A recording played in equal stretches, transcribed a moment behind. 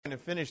Going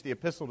to finish the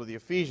epistle to the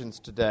Ephesians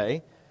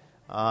today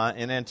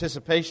in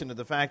anticipation of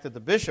the fact that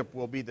the bishop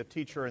will be the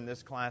teacher in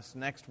this class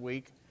next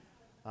week.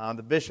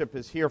 The bishop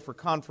is here for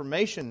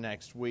confirmation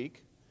next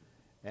week,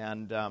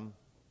 and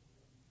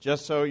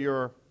just so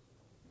you're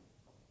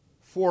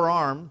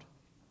forearmed,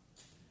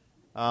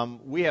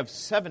 we have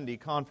 70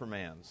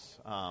 confirmands,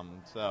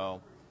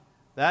 so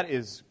that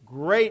is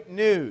great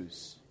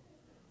news.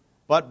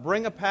 But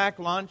bring a packed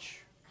lunch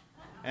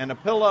and a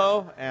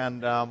pillow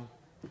and...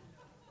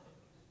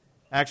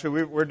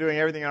 Actually, we're doing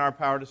everything in our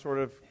power to sort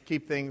of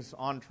keep things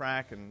on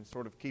track and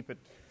sort of keep it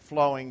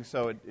flowing,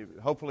 so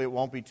hopefully it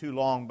won't be too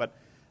long. But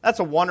that's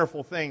a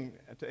wonderful thing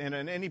in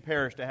any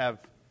parish to have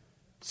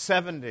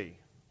 70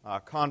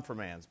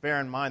 confirmands. Bear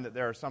in mind that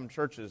there are some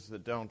churches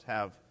that don't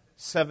have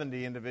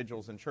 70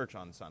 individuals in church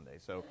on Sunday.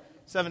 So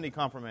 70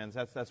 confirmands,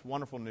 that's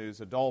wonderful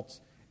news, adults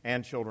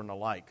and children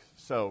alike.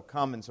 So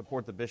come and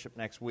support the bishop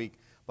next week,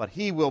 but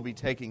he will be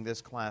taking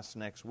this class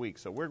next week.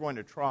 So we're going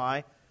to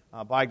try...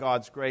 by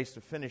God's grace,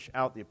 to finish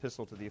out the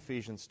epistle to the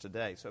Ephesians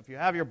today. So if you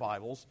have your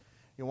Bibles,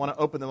 you want to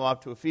open them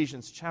up to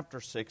Ephesians chapter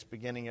 6,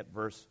 beginning at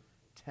verse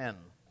 10.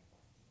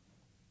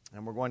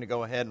 And we're going to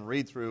go ahead and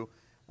read through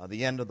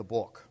the end of the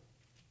book.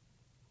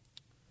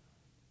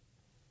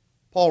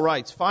 Paul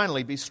writes,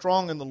 "Finally, be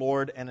strong in the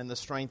Lord and in the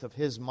strength of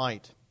His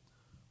might.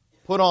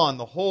 Put on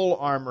the whole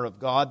armor of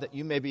God, that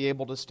you may be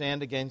able to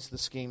stand against the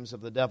schemes of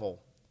the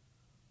devil.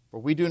 For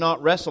we do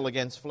not wrestle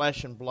against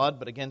flesh and blood,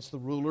 but against the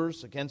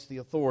rulers, against the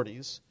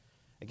authorities,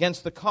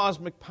 against the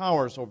cosmic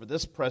powers over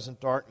this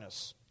present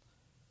darkness,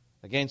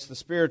 against the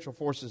spiritual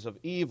forces of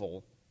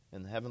evil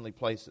in the heavenly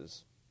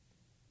places.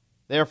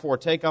 Therefore,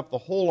 take up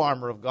the whole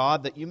armor of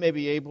God, that you may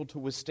be able to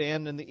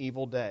withstand in the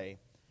evil day,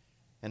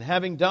 and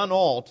having done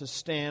all, to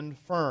stand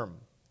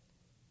firm.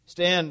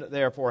 Stand,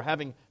 therefore,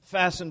 having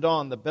fastened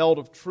on the belt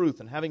of truth,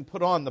 and having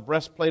put on the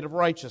breastplate of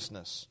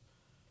righteousness,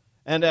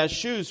 and as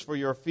shoes for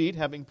your feet,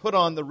 having put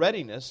on the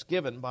readiness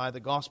given by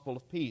the gospel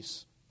of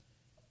peace.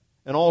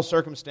 In all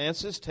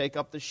circumstances, take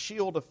up the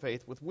shield of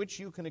faith, with which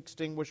you can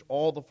extinguish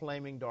all the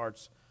flaming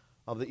darts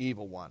of the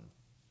evil one.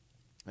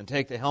 And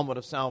take the helmet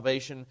of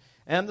salvation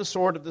and the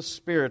sword of the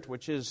Spirit,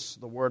 which is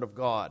the Word of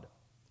God,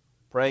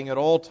 praying at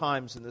all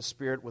times in the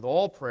Spirit with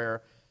all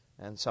prayer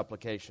and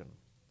supplication.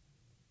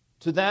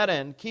 To that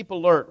end, keep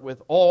alert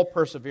with all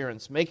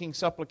perseverance, making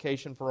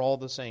supplication for all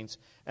the saints,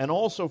 and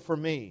also for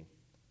me,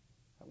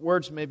 that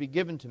words may be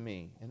given to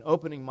me in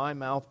opening my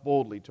mouth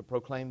boldly to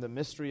proclaim the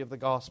mystery of the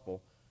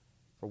gospel,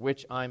 for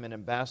which I am an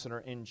ambassador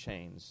in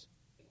chains,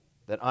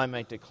 that I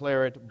may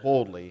declare it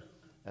boldly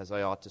as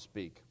I ought to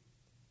speak.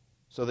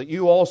 So that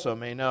you also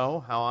may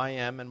know how I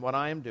am and what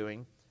I am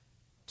doing.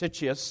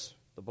 Tychicus,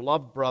 the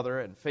beloved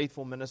brother and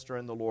faithful minister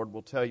in the Lord,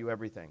 will tell you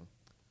everything.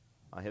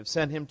 I have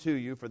sent him to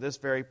you for this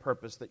very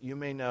purpose, that you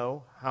may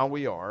know how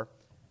we are,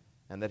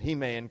 and that he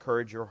may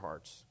encourage your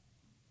hearts.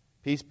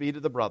 Peace be to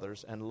the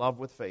brothers, and love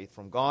with faith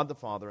from God the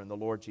Father and the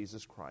Lord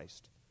Jesus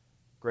Christ.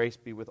 Grace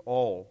be with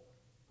all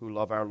who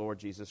love our Lord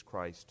Jesus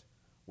Christ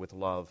with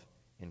love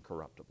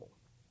incorruptible."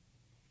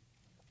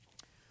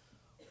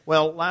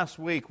 Well, last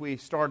week we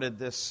started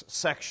this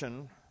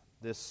section,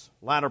 this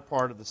latter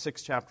part of the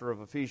 6th chapter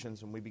of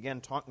Ephesians, and we began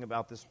talking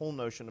about this whole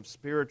notion of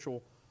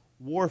spiritual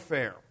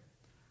warfare.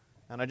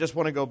 And I just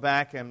want to go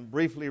back and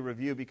briefly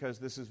review, because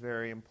this is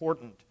very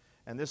important.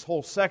 And this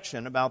whole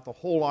section about the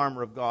whole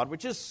armor of God,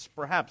 which is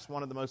perhaps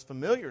one of the most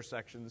familiar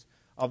sections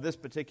of this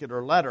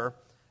particular letter,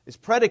 is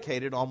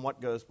predicated on what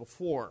goes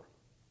before.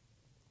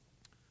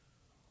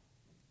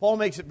 Paul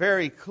makes it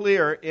very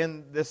clear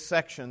in this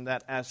section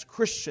that as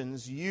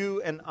Christians, you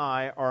and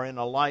I are in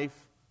a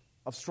life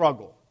of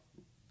struggle.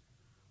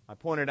 I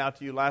pointed out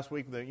to you last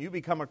week that when you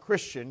become a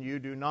Christian, you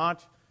do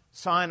not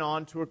sign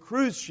on to a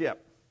cruise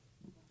ship.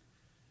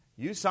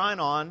 You sign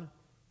on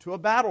to a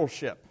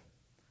battleship.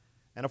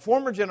 And a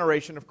former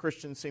generation of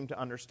Christians seem to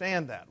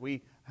understand that.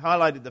 We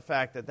highlighted the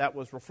fact that that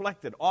was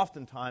reflected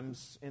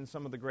oftentimes in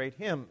some of the great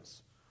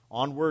hymns.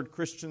 Onward,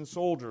 Christian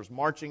soldiers,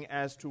 marching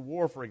as to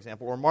war, for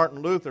example. Or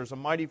Martin Luther's, "A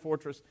mighty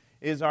fortress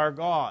is our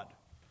God.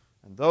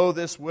 And though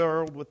this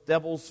world with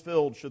devils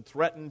filled should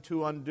threaten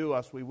to undo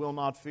us, we will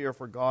not fear,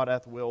 for God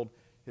hath willed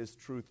His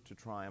truth to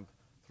triumph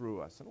through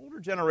us." An older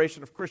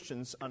generation of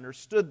Christians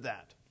understood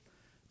that.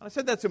 And I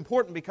said that's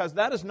important because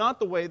that is not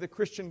the way the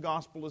Christian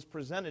gospel is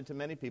presented to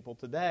many people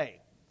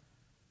today.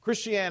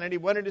 Christianity,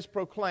 when it is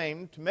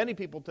proclaimed to many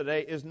people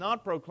today, is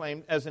not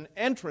proclaimed as an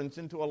entrance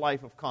into a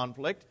life of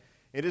conflict.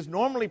 It is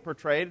normally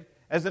portrayed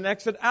as an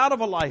exit out of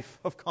a life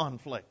of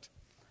conflict.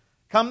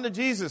 Come to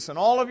Jesus and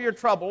all of your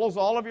troubles,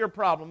 all of your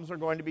problems are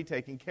going to be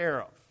taken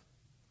care of.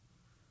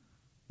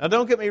 Now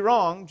don't get me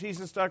wrong,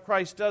 Jesus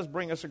Christ does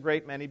bring us a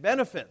great many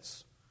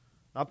benefits,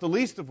 not the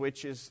least of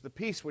which is the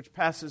peace which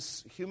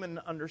passes human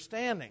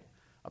understanding,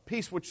 a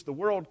peace which the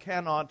world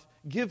cannot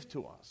give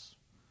to us.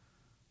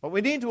 But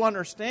we need to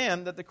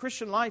understand that the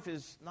Christian life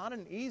is not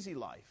an easy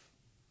life.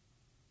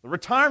 The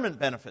retirement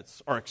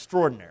benefits are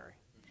extraordinary.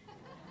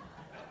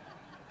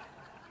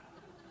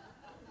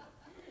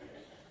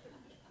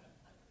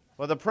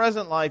 But the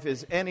present life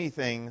is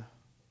anything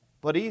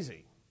but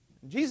easy.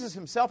 Jesus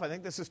himself, I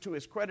think this is to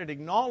his credit,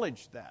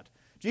 acknowledged that.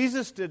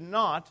 Jesus did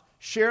not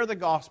share the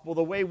gospel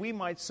the way we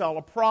might sell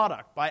a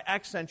product, by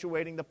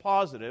accentuating the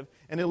positive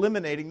and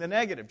eliminating the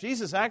negative.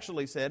 Jesus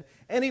actually said,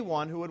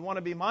 anyone who would want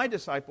to be my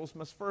disciples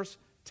must first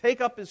take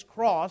up his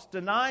cross,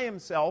 deny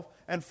himself,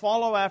 and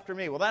follow after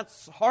me. Well,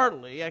 that's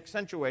hardly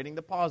accentuating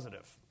the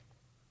positive.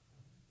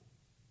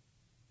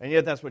 And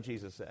yet that's what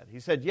Jesus said.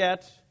 He said,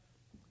 yet,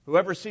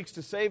 whoever seeks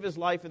to save his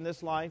life in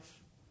this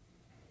life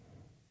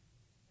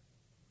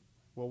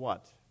will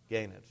what?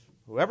 Gain it.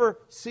 Whoever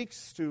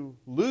seeks to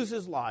lose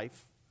his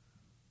life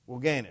will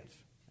gain it.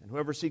 And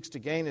whoever seeks to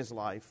gain his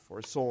life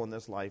or his soul in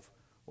this life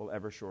will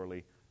ever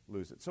surely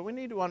lose it. So we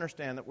need to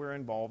understand that we're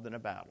involved in a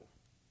battle.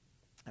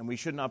 And we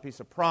should not be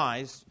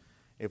surprised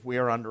if we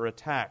are under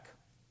attack.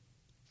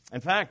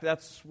 In fact,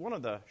 that's one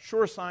of the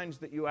sure signs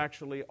that you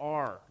actually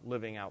are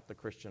living out the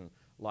Christian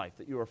life,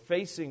 that you are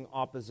facing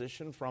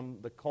opposition from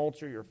the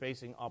culture, you're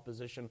facing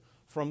opposition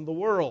from the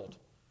world.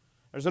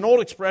 There's an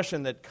old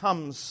expression that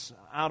comes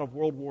out of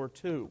World War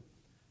II.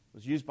 It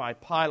was used by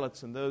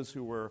pilots and those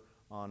who were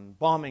on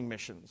bombing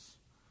missions.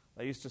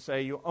 They used to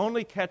say, you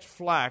only catch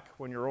flak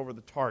when you're over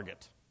the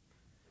target.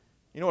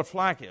 You know what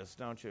flak is,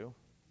 don't you?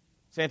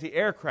 It's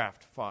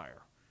anti-aircraft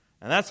fire.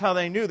 And that's how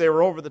they knew they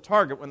were over the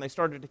target, when they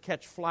started to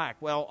catch flak.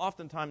 Well,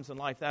 oftentimes in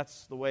life,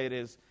 that's the way it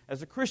is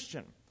as a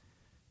Christian.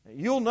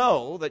 You'll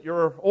know that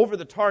you're over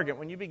the target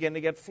when you begin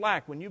to get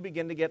flak, when you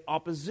begin to get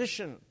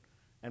opposition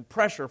and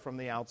pressure from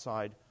the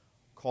outside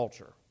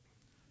culture.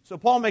 So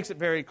Paul makes it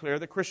very clear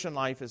that Christian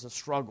life is a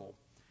struggle.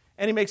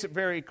 And he makes it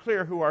very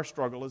clear who our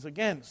struggle is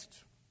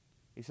against.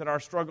 He said our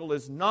struggle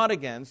is not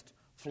against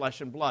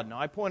flesh and blood. Now,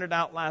 I pointed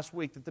out last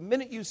week that the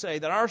minute you say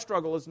that our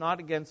struggle is not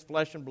against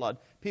flesh and blood,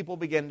 people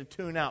begin to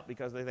tune out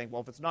because they think,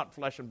 well, if it's not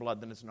flesh and blood,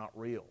 then it's not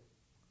real.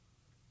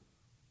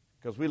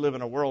 Because we live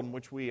in a world in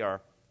which we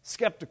are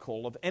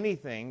skeptical of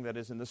anything that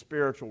is in the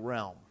spiritual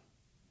realm.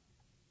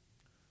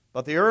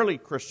 But the early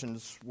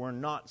Christians were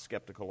not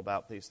skeptical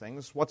about these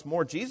things. What's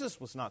more, Jesus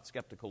was not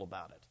skeptical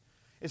about it.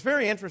 It's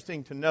very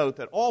interesting to note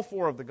that all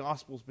four of the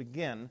Gospels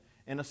begin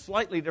in a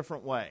slightly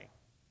different way.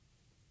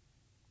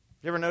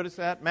 You ever notice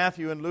that?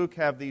 Matthew and Luke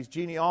have these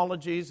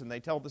genealogies, and they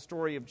tell the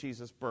story of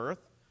Jesus' birth.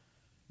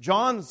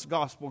 John's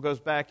Gospel goes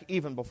back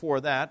even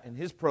before that. In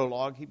his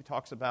prologue, he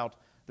talks about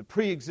the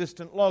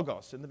pre-existent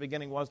Logos. In the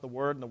beginning was the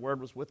Word, and the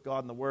Word was with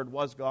God, and the Word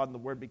was God, and the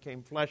Word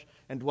became flesh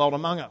and dwelt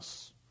among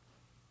us.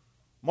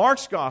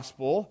 Mark's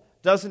Gospel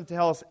doesn't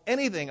tell us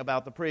anything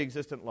about the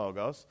pre-existent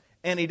Logos,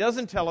 and he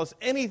doesn't tell us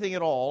anything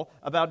at all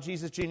about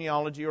Jesus'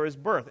 genealogy or his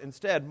birth.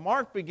 Instead,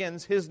 Mark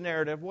begins his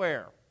narrative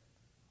where?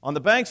 On the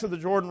banks of the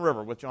Jordan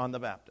River with John the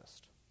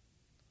Baptist.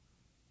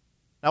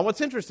 Now, what's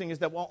interesting is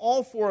that while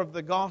all four of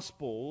the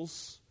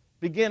Gospels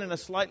begin in a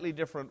slightly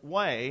different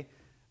way,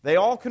 they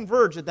all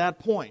converge at that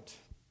point.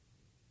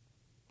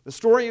 The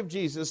story of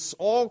Jesus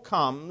all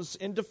comes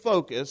into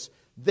focus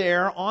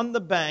there on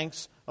the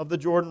banks of the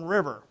Jordan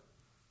River,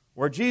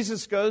 where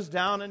Jesus goes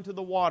down into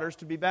the waters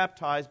to be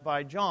baptized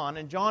by John,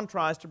 and John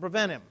tries to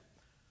prevent him.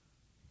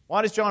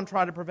 Why does John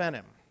try to prevent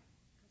him?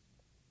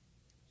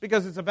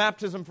 Because it's a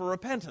baptism for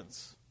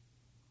repentance.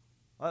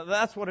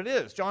 That's what it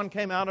is. John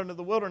came out into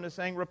the wilderness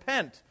saying,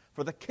 repent,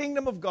 for the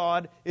kingdom of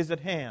God is at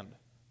hand.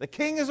 The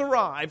king has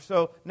arrived,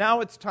 so now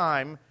it's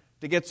time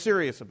to get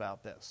serious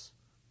about this.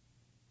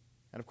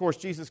 And of course,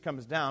 Jesus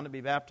comes down to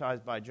be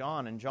baptized by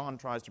John, and John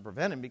tries to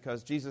prevent him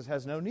because Jesus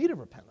has no need of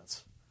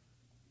repentance.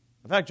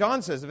 In fact,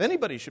 John says, if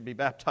anybody should be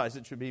baptized,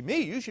 it should be me.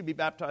 You should be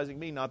baptizing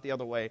me, not the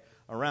other way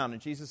around. And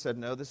Jesus said,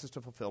 no, this is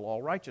to fulfill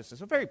all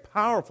righteousness. A very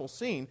powerful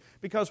scene,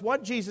 because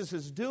what Jesus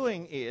is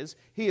doing is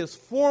he is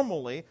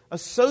formally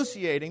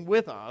associating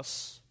with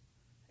us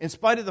in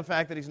spite of the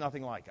fact that he's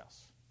nothing like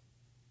us.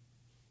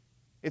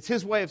 It's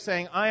his way of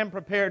saying, I am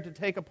prepared to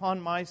take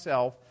upon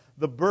myself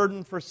the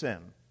burden for sin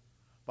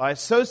by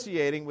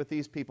associating with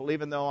these people,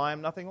 even though I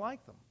am nothing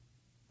like them.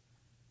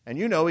 And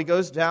you know, he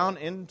goes down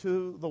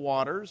into the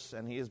waters,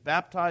 and he is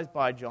baptized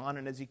by John,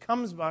 and as he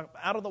comes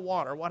out of the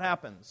water, what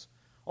happens?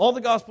 All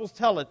the Gospels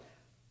tell it.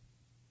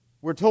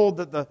 We're told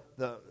that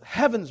the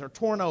heavens are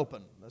torn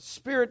open. The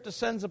Spirit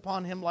descends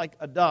upon him like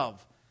a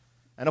dove.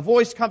 And a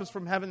voice comes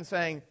from heaven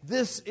saying,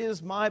 this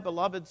is my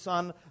beloved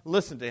Son,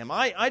 listen to him.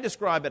 I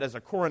describe it as a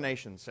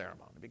coronation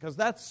ceremony, because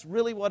that's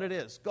really what it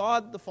is.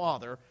 God the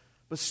Father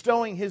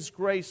bestowing his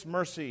grace,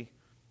 mercy,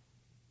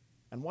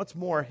 and what's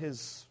more,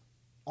 his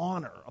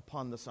honor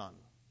upon the Son.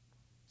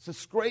 It's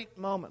this great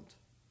moment.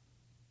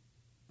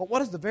 But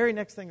what is the very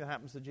next thing that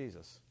happens to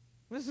Jesus?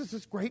 This is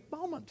this great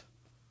moment.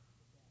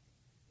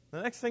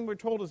 The next thing we're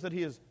told is that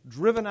he is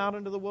driven out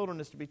into the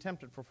wilderness to be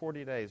tempted for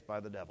 40 days by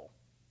the devil.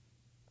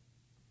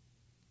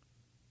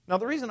 Now,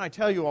 the reason I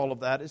tell you all of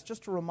that is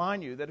just to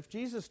remind you that if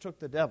Jesus took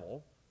the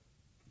devil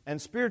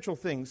and spiritual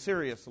things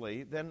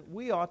seriously, then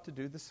we ought to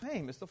do the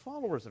same as the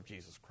followers of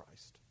Jesus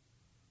Christ.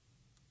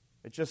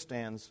 It just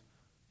stands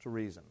to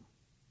reason.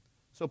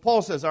 So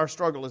Paul says our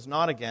struggle is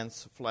not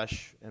against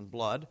flesh and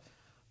blood,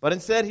 but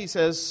instead he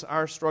says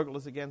our struggle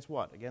is against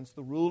what? Against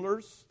the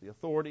rulers, the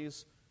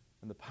authorities,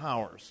 and the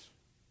powers.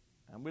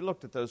 And we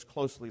looked at those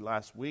closely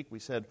last week. We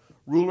said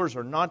rulers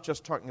are not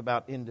just talking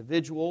about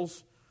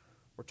individuals.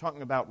 We're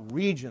talking about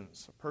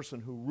regions. A person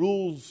who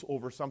rules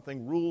over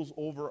something rules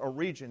over a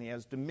region. He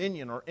has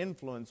dominion or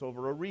influence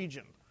over a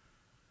region.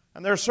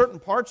 And there are certain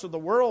parts of the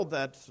world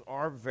that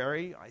are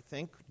very, I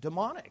think,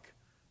 demonic.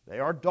 They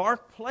are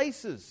dark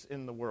places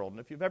in the world. And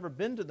if you've ever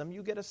been to them,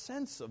 you get a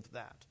sense of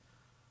that.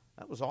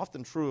 That was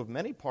often true of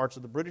many parts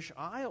of the British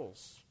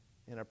Isles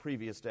in a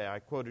previous day. I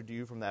quoted to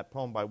you from that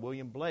poem by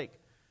William Blake.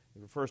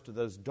 It refers to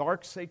those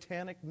dark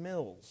satanic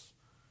mills.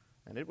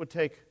 And it would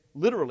take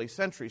literally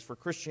centuries for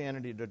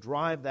Christianity to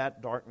drive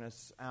that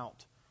darkness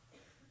out.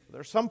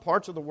 There are some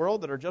parts of the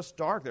world that are just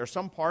dark. There are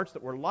some parts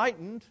that were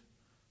lightened,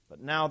 but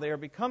now they are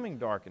becoming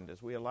darkened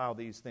as we allow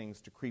these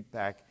things to creep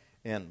back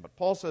in. But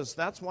Paul says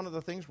that's one of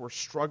the things we're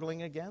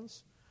struggling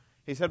against.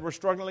 He said we're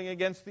struggling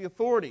against the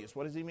authorities.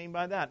 What does he mean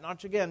by that?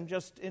 Not, again,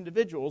 just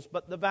individuals,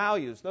 but the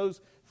values,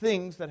 those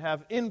things that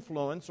have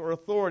influence or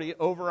authority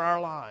over our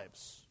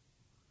lives.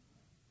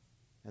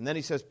 And then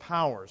he says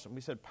powers. And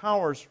we said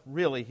powers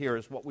really here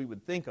is what we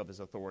would think of as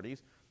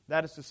authorities.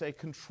 That is to say,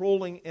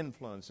 controlling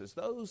influences.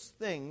 Those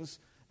things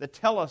that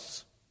tell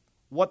us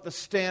what the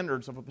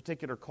standards of a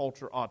particular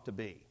culture ought to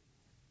be.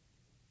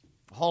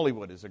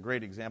 Hollywood is a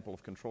great example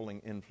of controlling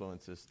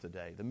influences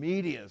today. The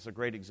media is a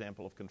great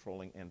example of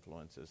controlling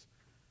influences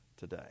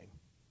today.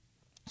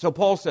 So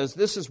Paul says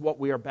this is what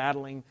we are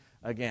battling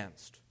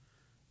against.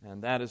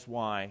 And that is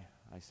why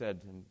I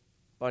said in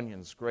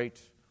Bunyan's great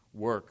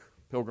work,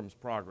 Pilgrim's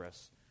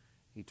Progress,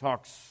 he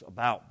talks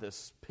about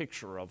this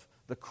picture of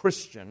the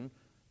Christian,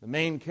 the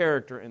main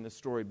character in the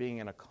story, being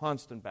in a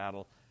constant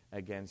battle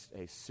against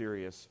a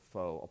serious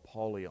foe,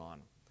 Apollyon.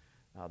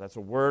 Now, that's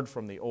a word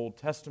from the Old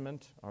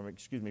Testament,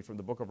 from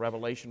the book of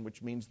Revelation,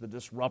 which means the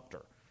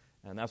disruptor.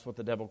 And that's what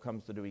the devil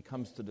comes to do. He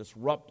comes to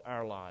disrupt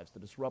our lives, to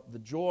disrupt the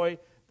joy,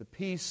 the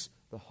peace,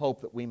 the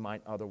hope that we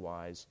might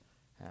otherwise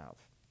have.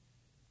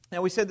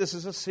 Now, we said this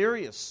is a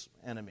serious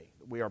enemy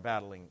that we are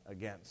battling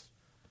against.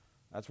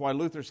 That's why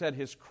Luther said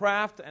his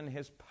craft and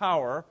his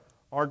power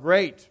are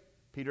great.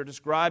 Peter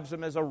describes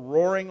him as a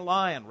roaring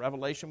lion.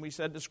 Revelation, we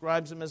said,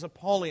 describes him as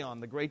Apollyon,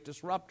 the great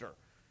disruptor.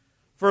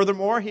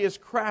 Furthermore, he is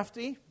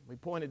crafty. We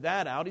pointed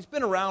that out. He's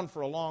been around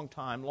for a long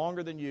time,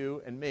 longer than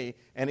you and me,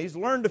 and he's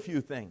learned a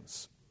few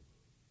things.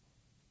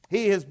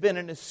 He has been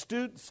an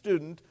astute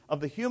student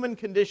of the human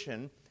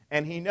condition,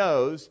 and he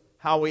knows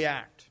how we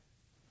act.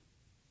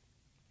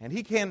 And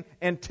he can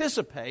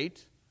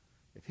anticipate,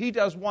 if he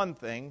does one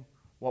thing,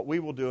 what we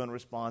will do in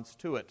response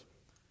to it.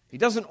 He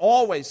doesn't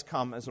always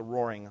come as a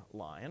roaring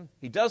lion.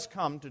 He does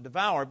come to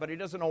devour, but he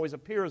doesn't always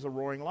appear as a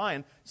roaring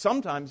lion.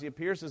 Sometimes he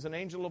appears as an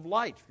angel of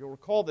light. You'll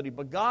recall that he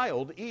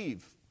beguiled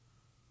Eve.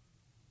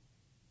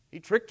 He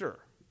tricked her.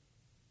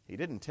 He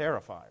didn't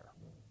terrify her.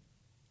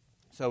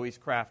 So he's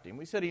crafty. And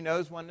we said he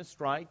knows when to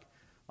strike.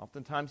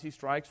 Oftentimes he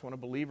strikes when a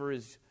believer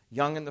is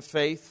young in the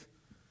faith.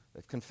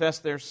 They've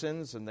confessed their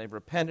sins and they've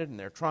repented and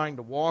they're trying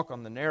to walk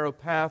on the narrow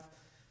path,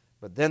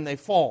 but then they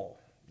fall,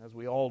 as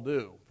we all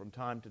do from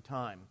time to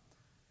time.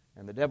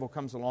 And the devil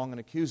comes along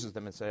and accuses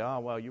them and says,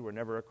 well, you were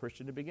never a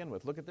Christian to begin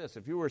with. Look at this.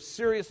 If you were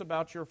serious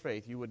about your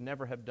faith, you would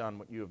never have done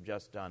what you have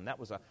just done. That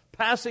was a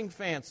passing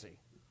fancy.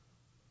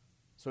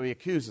 So he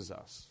accuses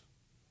us.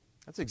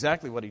 That's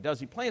exactly what he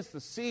does. He plants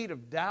the seed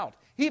of doubt.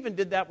 He even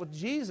did that with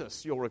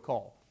Jesus, you'll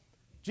recall.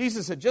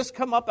 Jesus had just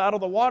come up out of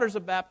the waters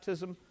of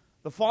baptism.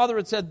 The Father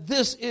had said,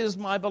 "This is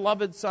my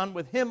beloved Son.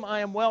 With him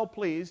I am well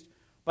pleased."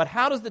 But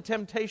how does the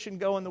temptation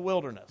go in the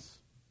wilderness?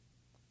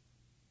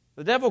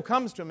 The devil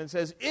comes to him and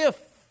says,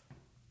 "If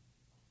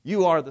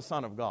you are the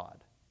Son of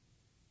God,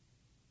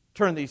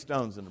 turn these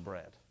stones into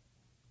bread.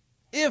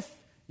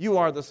 If you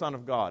are the Son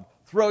of God,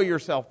 throw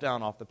yourself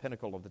down off the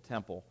pinnacle of the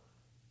temple.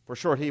 For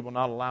sure, he will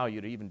not allow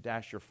you to even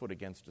dash your foot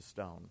against a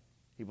stone.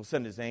 He will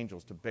send his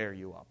angels to bear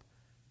you up."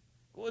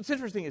 What's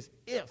interesting is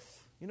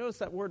if. You notice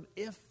that word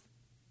if?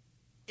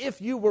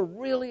 If you were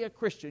really a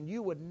Christian,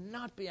 you would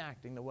not be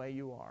acting the way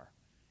you are.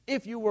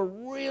 If you were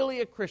really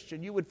a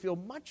Christian, you would feel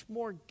much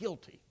more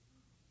guilty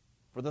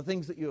for the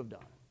things that you have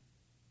done.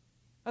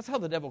 That's how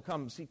the devil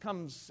comes. He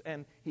comes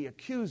and he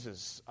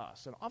accuses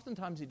us. And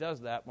oftentimes he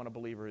does that when a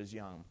believer is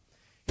young.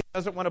 He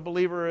does it when a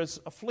believer is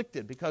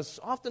afflicted, because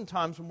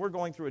oftentimes when we're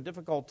going through a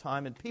difficult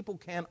time and people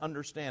can't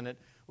understand it,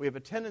 we have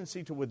a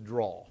tendency to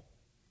withdraw.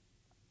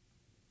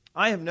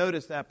 I have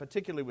noticed that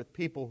particularly with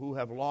people who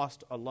have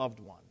lost a loved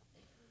one.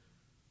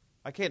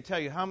 I can't tell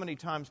you how many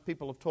times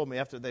people have told me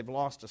after they've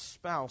lost a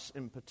spouse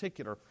in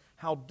particular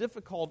how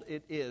difficult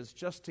it is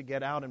just to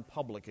get out in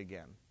public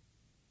again.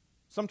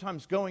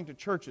 Sometimes going to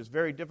church is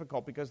very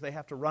difficult because they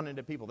have to run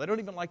into people. They don't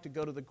even like to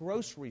go to the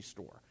grocery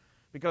store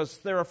because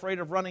they're afraid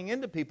of running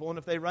into people. And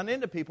if they run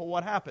into people,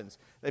 what happens?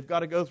 They've got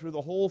to go through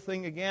the whole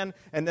thing again,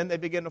 and then they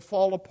begin to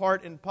fall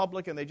apart in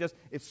public, and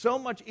it's so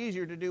much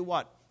easier to do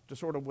what? To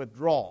sort of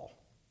withdraw.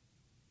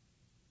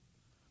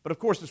 But of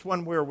course, it's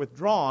when we're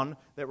withdrawn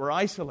that we're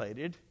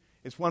isolated.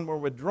 It's when we're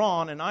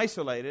withdrawn and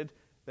isolated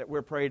that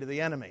we're prey to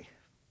the enemy.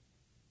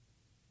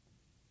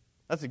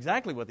 That's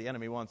exactly what the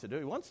enemy wants to do.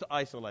 He wants to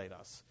isolate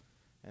us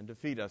and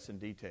defeat us in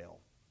detail.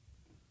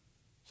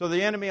 So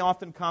the enemy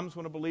often comes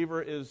when a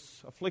believer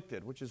is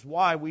afflicted, which is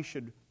why we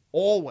should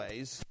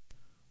always,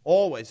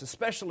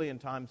 especially in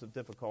times of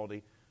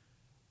difficulty,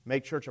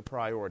 make church a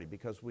priority,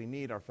 because we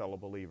need our fellow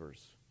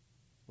believers.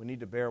 We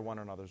need to bear one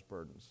another's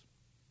burdens.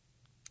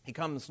 He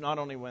comes not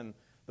only when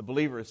the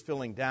believer is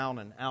feeling down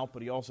and out,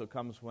 but he also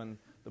comes when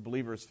the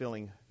believer is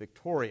feeling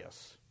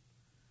victorious.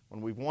 When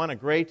we've won a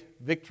great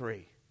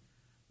victory,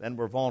 then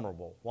we're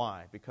vulnerable.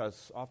 Why?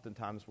 Because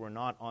oftentimes we're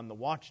not on the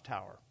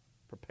watchtower,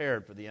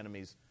 prepared for the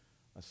enemy's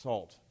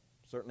assault.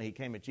 Certainly he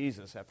came at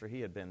Jesus after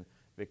he had been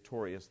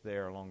victorious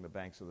there along the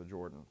banks of the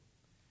Jordan.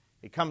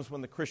 He comes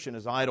when the Christian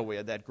is idle. We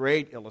had that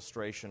great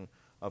illustration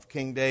of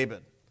King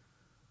David.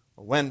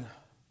 When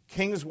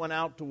kings went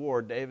out to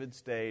war, David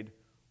stayed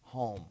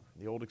home.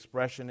 The old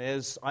expression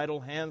is, idle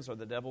hands are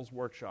the devil's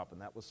workshop,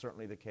 and that was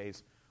certainly the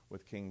case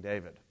with King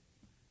David.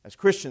 As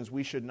Christians,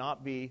 we should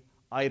not be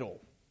idle.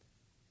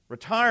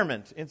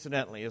 Retirement,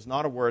 incidentally, is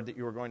not a word that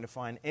you are going to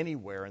find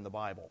anywhere in the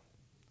Bible.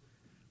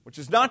 Which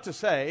is not to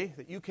say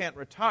that you can't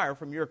retire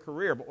from your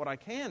career, but what I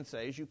can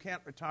say is you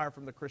can't retire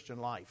from the Christian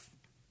life.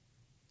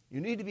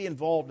 You need to be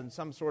involved in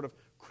some sort of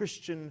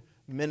Christian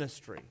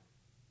ministry.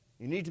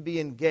 You need to be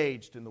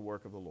engaged in the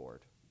work of the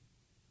Lord.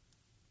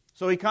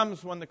 So he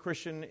comes when the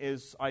Christian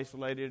is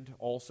isolated.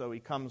 Also, he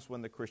comes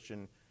when the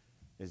Christian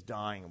is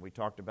dying. And we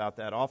talked about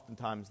that.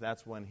 Oftentimes,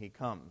 that's when he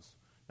comes.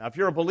 Now, if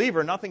you're a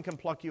believer, nothing can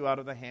pluck you out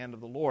of the hand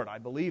of the Lord. I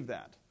believe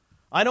that.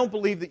 I don't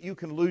believe that you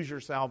can lose your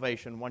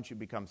salvation once you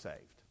become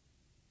saved.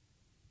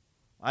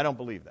 I don't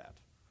believe that.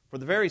 For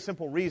the very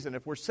simple reason,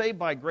 if we're saved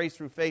by grace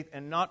through faith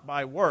and not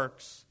by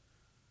works,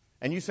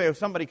 and you say, oh,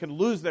 somebody can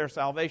lose their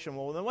salvation,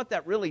 well, then what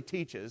that really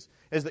teaches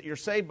is that you're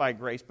saved by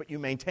grace, but you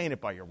maintain it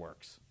by your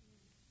works.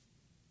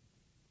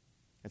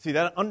 And see,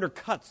 that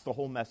undercuts the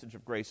whole message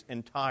of grace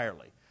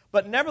entirely.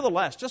 But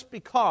nevertheless, just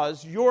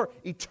because your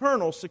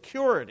eternal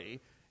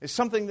security is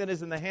something that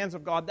is in the hands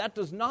of God, that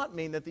does not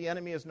mean that the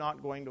enemy is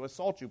not going to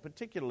assault you,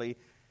 particularly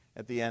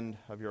at the end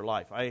of your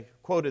life. I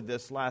quoted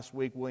this last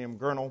week, William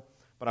Gurnall,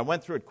 but I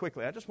went through it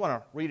quickly. I just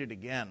want to read it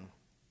again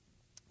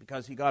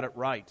because he got it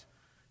right.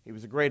 He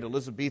was a great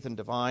Elizabethan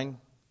divine,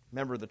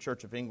 member of the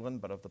Church of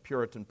England, but of the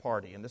Puritan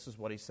party. And this is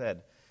what he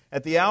said.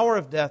 At the hour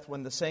of death,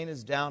 when the saint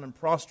is down and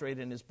prostrate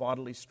in his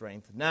bodily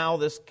strength, now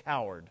this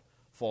coward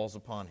falls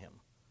upon him.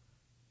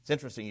 It's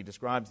interesting, he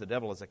describes the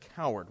devil as a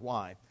coward.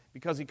 Why?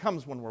 Because he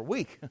comes when we're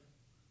weak.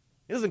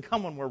 He doesn't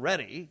come when we're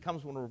ready. He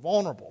comes when we're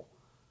vulnerable.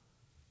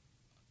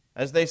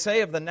 As they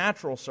say of the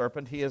natural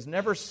serpent, he is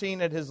never seen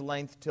at his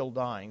length till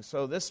dying.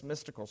 So this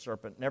mystical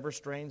serpent never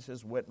strains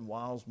his wit and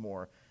wiles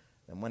more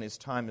than when his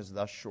time is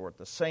thus short.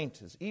 The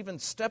saint is even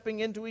stepping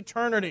into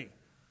eternity.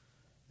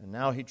 And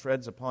now he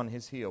treads upon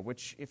his heel,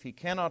 which if he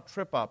cannot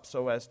trip up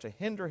so as to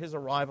hinder his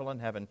arrival in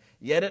heaven,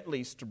 yet at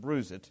least to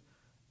bruise it,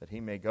 that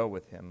he may go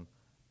with him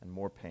and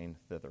more pain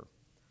thither.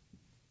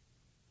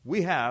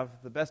 We have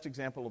the best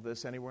example of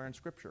this anywhere in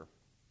Scripture.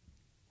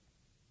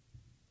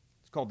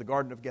 It's called the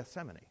Garden of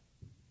Gethsemane,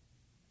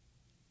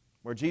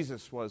 where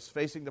Jesus was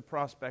facing the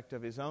prospect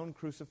of his own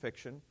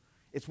crucifixion.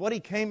 It's what he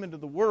came into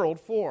the world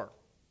for.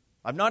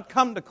 I've not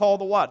come to call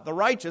the what? The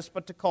righteous,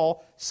 but to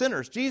call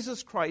sinners.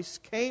 Jesus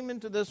Christ came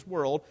into this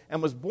world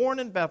and was born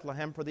in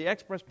Bethlehem for the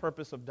express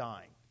purpose of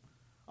dying.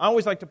 I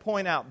always like to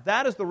point out,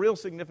 that is the real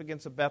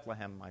significance of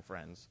Bethlehem, my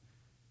friends.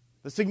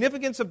 The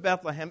significance of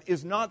Bethlehem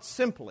is not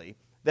simply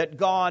that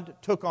God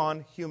took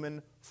on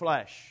human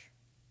flesh.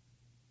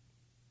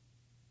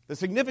 The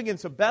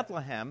significance of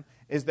Bethlehem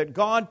is that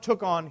God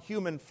took on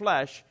human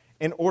flesh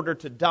in order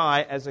to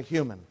die as a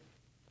human.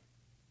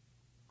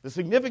 The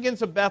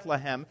significance of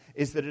Bethlehem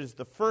is that it is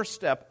the first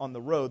step on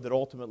the road that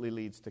ultimately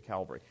leads to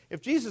Calvary.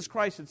 If Jesus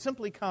Christ had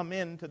simply come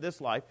into this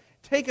life,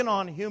 taken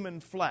on human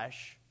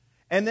flesh,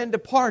 and then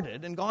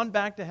departed and gone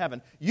back to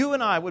heaven, you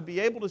and I would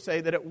be able to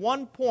say that at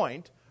one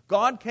point,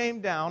 God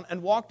came down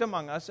and walked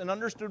among us and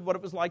understood what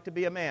it was like to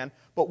be a man,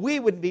 but we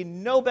would be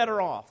no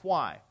better off.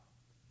 Why?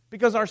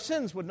 Because our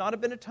sins would not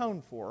have been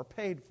atoned for or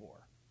paid for.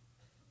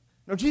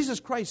 No, Jesus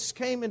Christ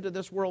came into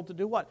this world to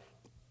do what?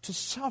 To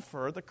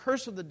suffer the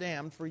curse of the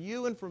damned for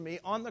you and for me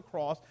on the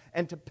cross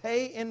and to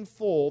pay in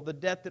full the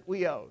debt that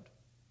we owed.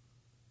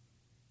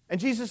 And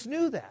Jesus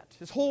knew that.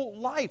 His whole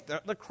life,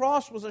 the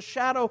cross was a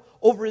shadow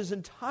over his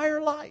entire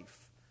life.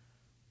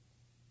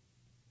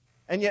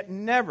 And yet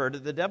never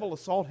did the devil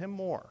assault him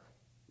more.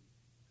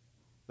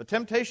 The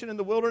temptation in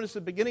the wilderness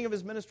at the beginning of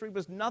his ministry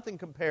was nothing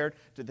compared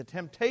to the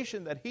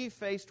temptation that he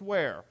faced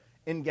where?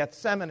 In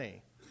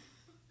Gethsemane.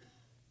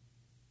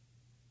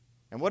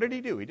 And what did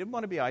he do? He didn't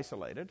want to be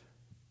isolated.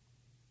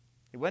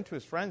 He went to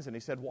his friends and he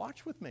said,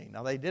 watch with me.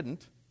 Now they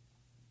didn't,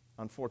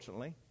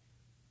 unfortunately.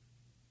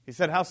 He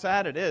said, how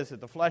sad it is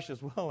that the flesh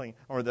is willing,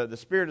 or the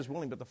spirit is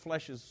willing, but the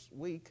flesh is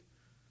weak.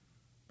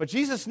 But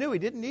Jesus knew he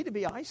didn't need to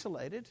be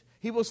isolated.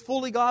 He was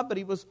fully God, but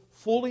he was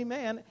fully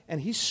man,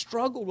 and he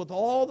struggled with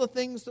all the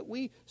things that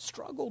we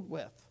struggled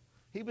with.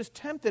 He was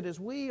tempted as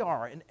we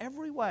are in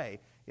every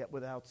way, yet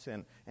without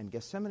sin. And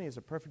Gethsemane is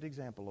a perfect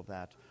example of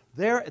that.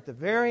 There at the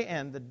very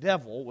end, the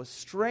devil was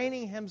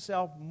straining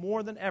himself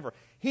more than ever.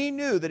 He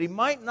knew that he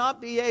might not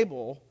be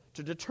able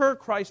to deter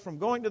Christ from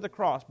going to the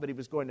cross, but he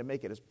was going to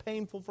make it as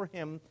painful for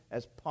him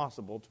as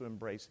possible to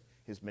embrace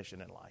his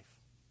mission in life.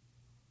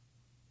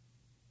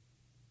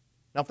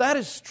 Now, if that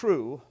is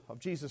true of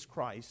Jesus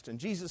Christ, and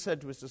Jesus said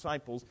to his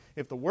disciples,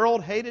 if the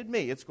world hated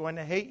me, it's going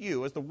to hate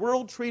you. As the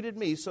world treated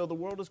me, so the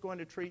world is going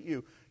to treat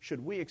you.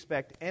 Should we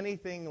expect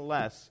anything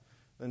less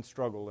than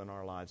struggle in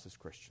our lives as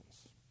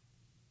Christians?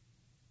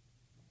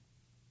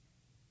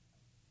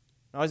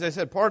 Now, as I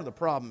said, part of the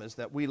problem is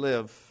that we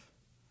live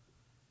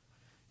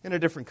in a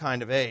different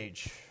kind of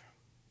age.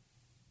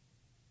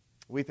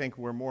 We think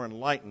we're more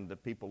enlightened than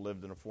people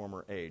lived in a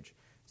former age.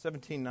 In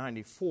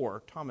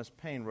 1794, Thomas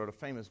Paine wrote a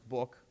famous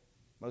book.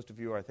 Most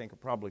of you, I think, are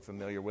probably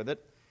familiar with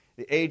it,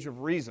 The Age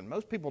of Reason.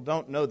 Most people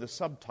don't know the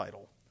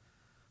subtitle.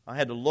 I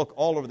had to look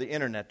all over the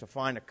internet to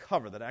find a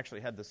cover that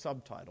actually had the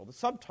subtitle. The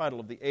subtitle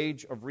of The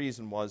Age of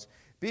Reason was,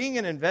 Being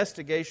an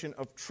Investigation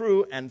of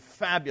True and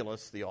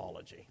Fabulous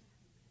Theology.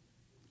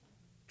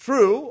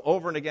 True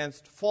over and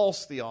against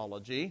false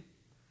theology,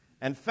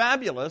 and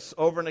fabulous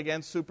over and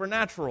against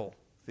supernatural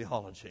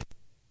theology.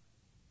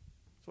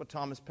 That's what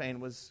Thomas Paine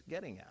was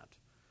getting at.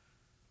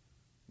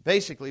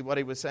 Basically, what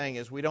he was saying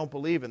is we don't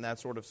believe in that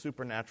sort of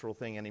supernatural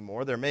thing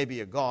anymore. There may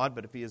be a God,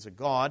 but if he is a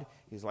God,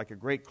 he's like a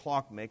great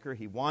clockmaker.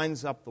 He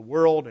winds up the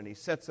world and he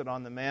sets it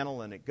on the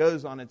mantle and it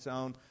goes on its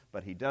own,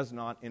 but he does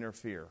not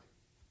interfere.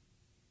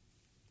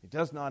 He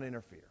does not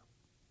interfere.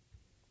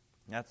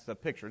 That's the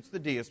picture. It's the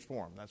deist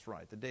form. That's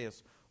right, the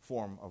deist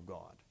form of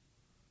God.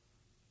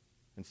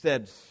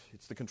 Instead,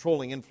 it's the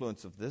controlling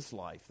influence of this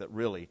life that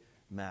really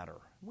matter.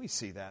 We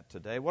see that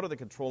today. What are the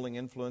controlling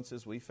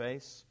influences we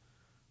face?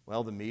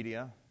 Well, the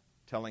media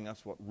telling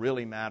us what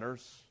really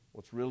matters,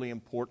 what's really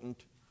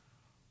important.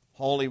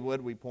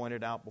 Hollywood, we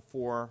pointed out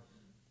before,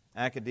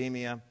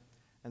 academia,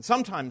 and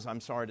sometimes,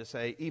 I'm sorry to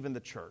say, even the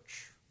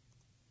church.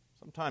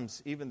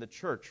 Sometimes even the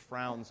church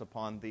frowns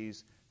upon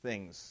these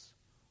things.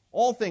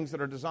 All things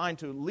that are designed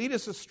to lead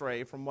us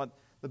astray from what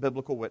the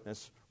biblical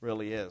witness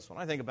really is. When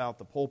I think about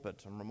the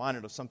pulpit, I'm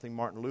reminded of something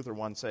Martin Luther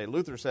once said.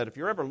 Luther said, if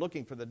you're ever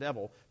looking for the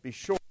devil, be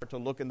sure to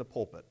look in the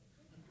pulpit.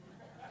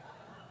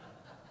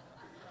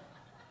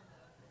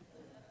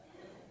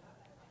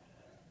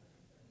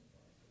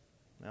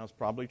 Now, it's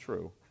probably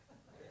true.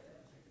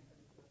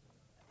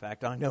 In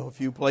fact, I know a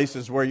few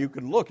places where you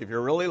can look if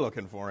you're really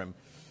looking for him.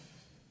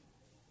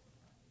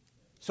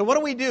 So what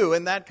do we do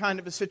in that kind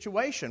of a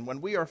situation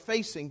when we are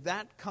facing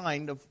that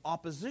kind of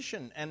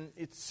opposition, and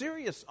it's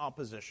serious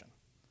opposition?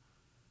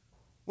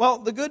 Well,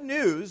 the good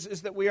news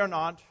is that we are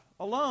not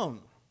alone.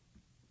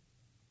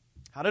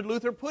 How did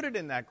Luther put it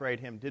in that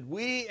great hymn? Did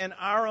we in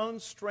our own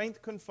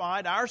strength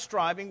confide, our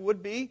striving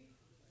would be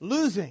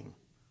losing.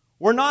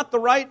 We're not the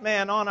right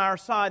man on our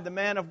side, the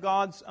man of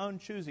God's own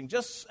choosing.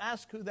 Just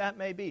ask who that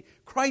may be.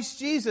 Christ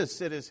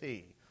Jesus, it is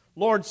He.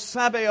 Lord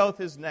Sabaoth,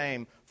 His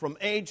name, from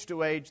age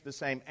to age the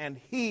same, and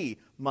He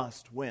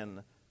must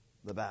win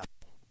the battle.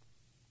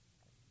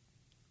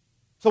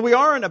 So we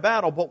are in a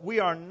battle, but we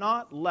are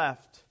not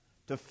left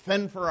to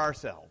fend for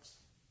ourselves.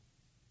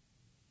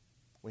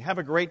 We have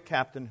a great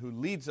captain who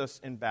leads us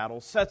in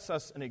battle, sets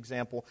us an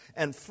example,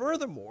 and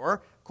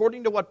furthermore,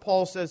 according to what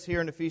Paul says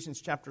here in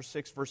Ephesians chapter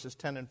 6, verses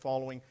 10 and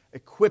following,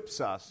 equips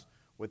us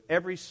with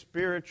every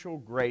spiritual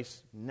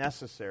grace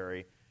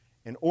necessary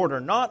in order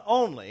not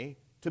only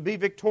to be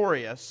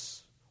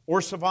victorious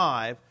or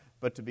survive,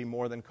 but to be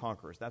more than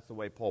conquerors. That's the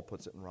way Paul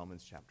puts it in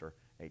Romans chapter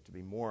 8, to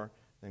be more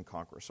than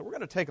conquerors. So we're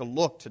going to take a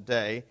look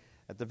today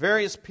at the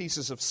various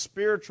pieces of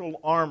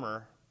spiritual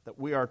armor that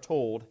we are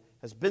told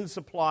has been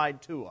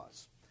supplied to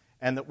us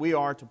and that we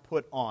are to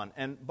put on.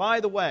 And by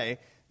the way,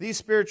 these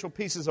spiritual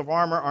pieces of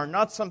armor are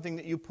not something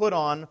that you put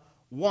on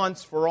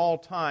once for all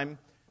time.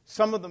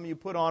 Some of them you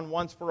put on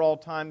once for all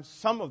time.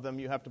 Some of them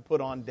you have to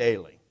put on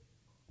daily.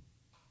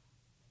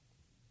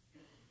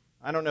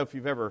 I don't know if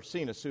you've ever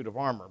seen a suit of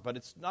armor, but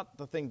it's not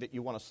the thing that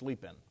you want to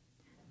sleep in.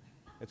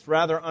 It's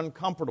rather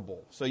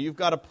uncomfortable. So you've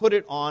got to put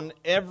it on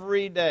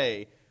every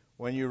day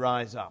when you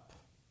rise up.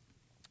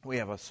 We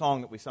have a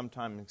song that we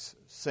sometimes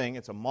sing.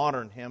 It's a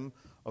modern hymn.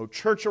 O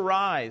church,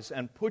 arise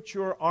and put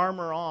your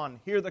armor on.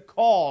 Hear the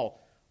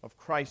call of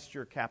Christ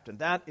your captain.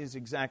 That is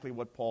exactly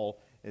what Paul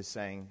is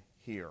saying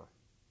here.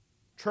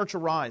 Church,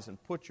 arise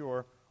and put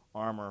your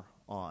armor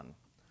on.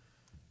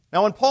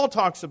 Now, when Paul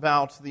talks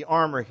about the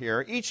armor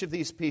here, each of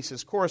these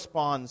pieces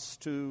corresponds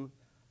to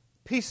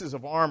pieces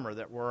of armor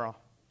that were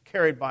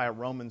carried by a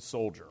Roman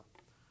soldier.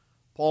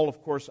 Paul,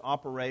 of course,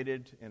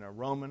 operated in a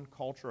Roman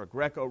culture, a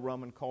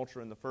Greco-Roman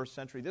culture in the first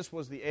century. This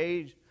was the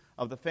age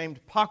of the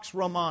famed Pax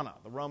Romana,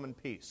 the Roman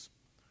peace.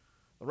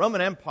 The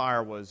Roman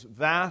Empire was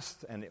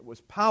vast and it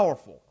was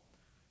powerful,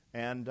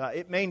 and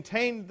it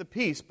maintained the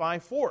peace by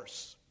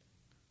force.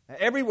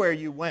 Everywhere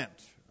you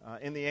went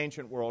in the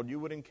ancient world, you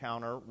would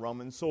encounter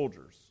Roman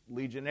soldiers,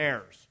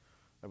 legionnaires.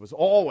 There was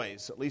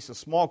always at least a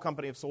small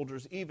company of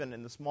soldiers, even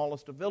in the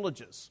smallest of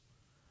villages.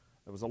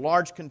 There was a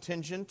large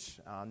contingent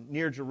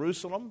near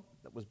Jerusalem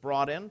that was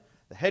brought in.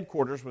 The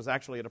headquarters was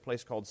actually at a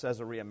place called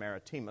Caesarea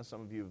Maritima.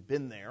 Some of you have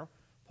been there.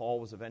 Paul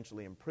was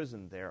eventually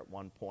imprisoned there at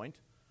one point.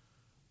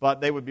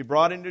 But they would be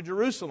brought into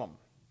Jerusalem.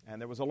 And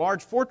there was a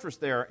large fortress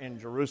there in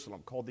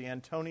Jerusalem called the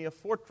Antonia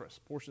Fortress.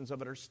 Portions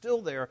of it are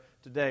still there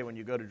today. When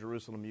you go to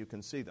Jerusalem, you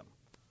can see them.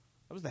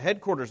 That was the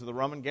headquarters of the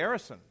Roman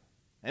garrison.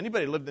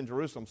 Anybody who lived in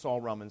Jerusalem saw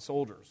Roman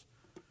soldiers.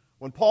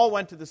 When Paul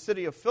went to the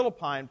city of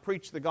Philippi and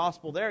preached the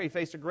gospel there, he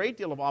faced a great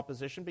deal of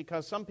opposition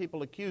because some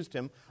people accused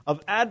him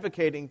of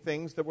advocating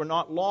things that were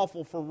not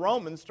lawful for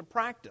Romans to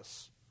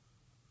practice.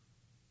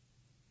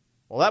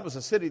 Well, that was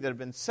a city that had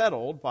been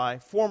settled by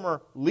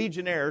former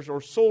legionnaires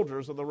or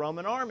soldiers of the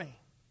Roman army.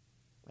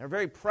 They're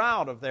very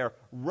proud of their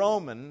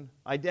Roman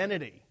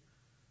identity.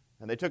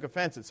 And they took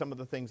offense at some of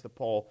the things that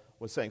Paul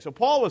was saying. So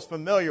Paul was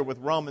familiar with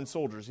Roman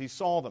soldiers. He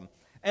saw them.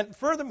 And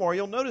furthermore,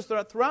 you'll notice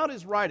that throughout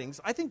his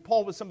writings, I think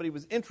Paul was somebody who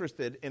was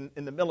interested in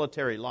the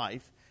military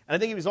life. And I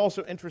think he was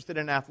also interested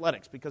in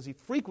athletics because he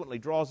frequently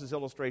draws his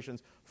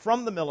illustrations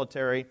from the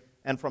military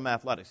and from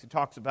athletics. He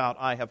talks about,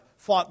 I have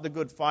fought the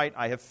good fight,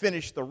 I have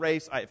finished the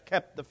race, I have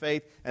kept the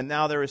faith, and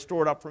now there is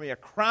stored up for me a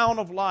crown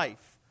of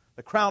life,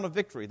 the crown of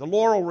victory, the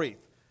laurel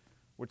wreath,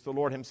 which the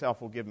Lord himself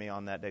will give me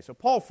on that day. So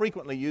Paul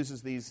frequently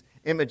uses these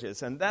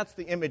images, and that's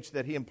the image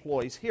that he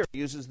employs here. He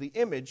uses the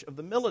image of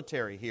the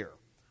military here.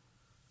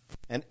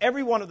 And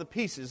every one of the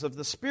pieces of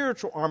the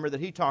spiritual armor that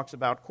he talks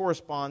about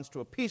corresponds to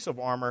a piece of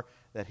armor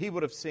that he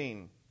would have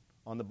seen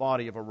on the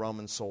body of a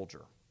Roman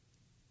soldier.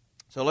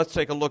 So let's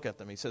take a look at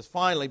them. He says,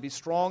 finally, be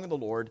strong in the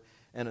Lord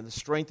and in the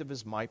strength of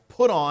his might.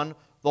 Put on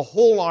the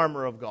whole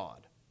armor of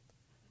God,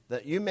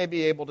 that you may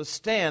be able to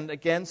stand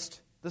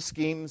against the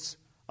schemes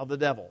of the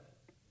devil.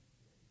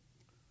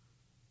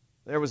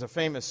 There was a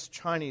famous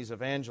Chinese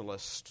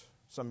evangelist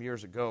some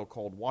years ago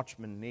called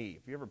Watchman Nee.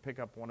 If you ever pick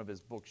up one of his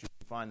books, you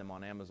can find them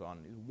on Amazon.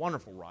 He's a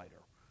wonderful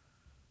writer.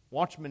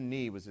 Watchman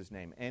Nee was his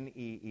name,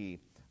 N-E-E.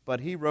 But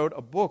he wrote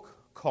a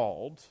book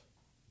called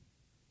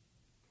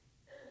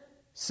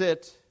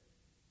Sit,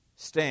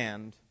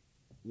 Stand,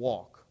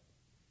 Walk.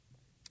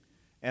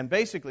 And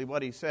basically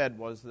what he said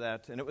was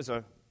that, and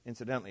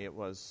incidentally, it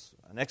was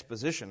an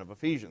exposition of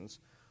Ephesians.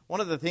 One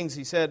of the things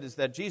he said is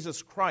that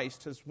Jesus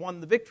Christ has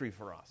won the victory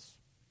for us.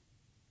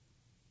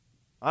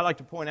 I like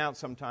to point out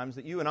sometimes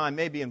that you and I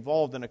may be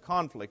involved in a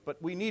conflict,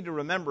 but we need to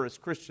remember as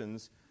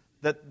Christians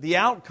that the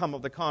outcome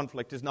of the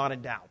conflict is not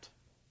in doubt.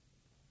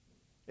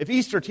 If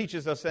Easter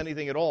teaches us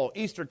anything at all,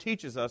 Easter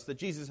teaches us that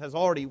Jesus has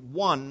already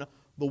won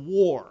the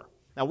war.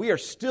 Now, we are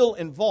still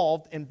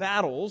involved in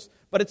battles,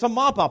 but it's a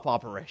mop-up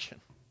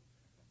operation.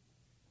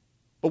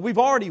 But we've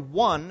already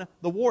won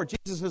the war.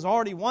 Jesus has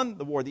already won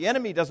the war. The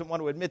enemy doesn't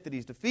want to admit that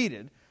he's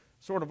defeated.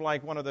 Sort of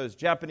like one of those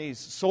Japanese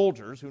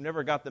soldiers who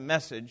never got the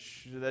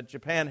message that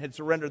Japan had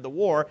surrendered the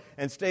war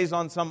and stays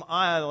on some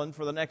island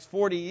for the next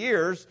 40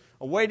 years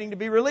awaiting to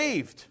be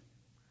relieved.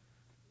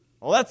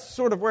 Well, that's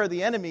sort of where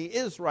the enemy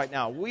is right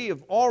now. We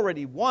have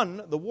already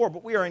won the war,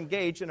 but we are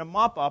engaged in a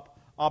mop-up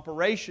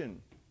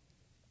operation.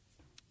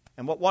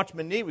 And what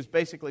Watchman Nee was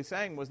basically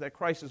saying was that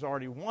Christ has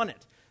already won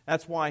it.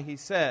 That's why he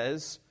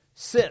says,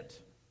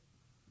 sit.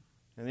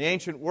 In the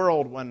ancient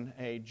world, when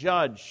a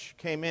judge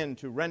came in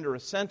to render a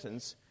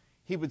sentence,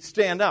 he would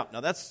stand up. Now,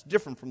 that's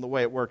different from the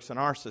way it works in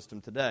our system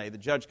today. The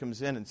judge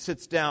comes in and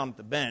sits down at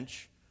the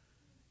bench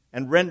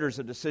and renders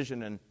a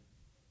decision and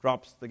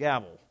drops the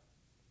gavel.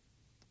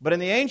 But in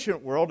the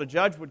ancient world, a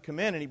judge would come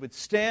in and he would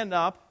stand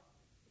up,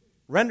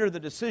 render the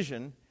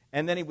decision,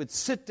 and then he would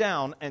sit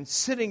down, and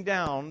sitting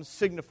down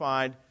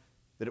signified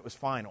that it was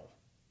final.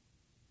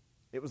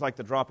 It was like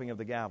the dropping of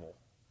the gavel.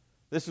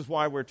 This is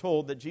why we're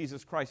told that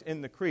Jesus Christ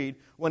in the Creed,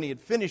 when he had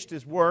finished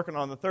his work and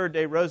on the third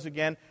day rose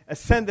again,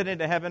 ascended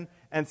into heaven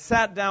and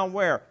sat down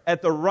where?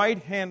 At the right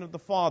hand of the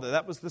Father.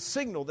 That was the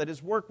signal that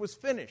his work was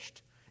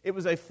finished. It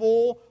was a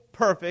full,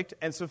 perfect,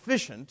 and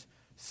sufficient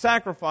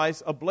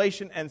sacrifice,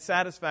 oblation, and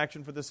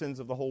satisfaction for the sins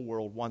of the whole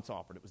world once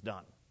offered. It was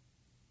done.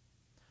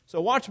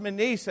 So Watchman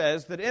Nee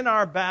says that in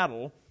our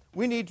battle,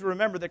 we need to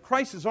remember that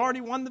Christ has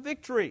already won the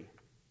victory.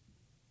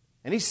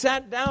 And he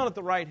sat down at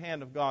the right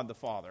hand of God the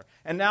Father.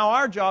 And now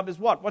our job is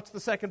what? What's the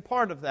second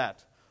part of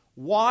that?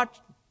 Watch,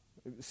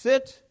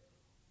 sit,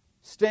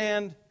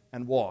 stand,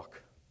 and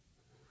walk.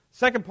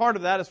 Second part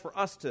of that is for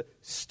us to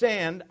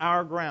stand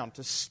our ground,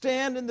 to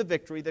stand in the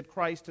victory that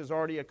Christ has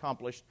already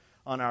accomplished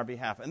on our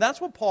behalf. And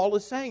that's what Paul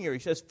is saying here. He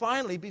says,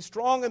 finally, be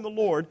strong in the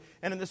Lord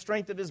and in the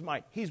strength of his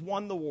might. He's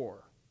won the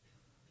war.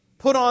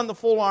 Put on the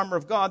full armor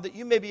of God that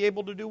you may be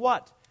able to do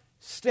what?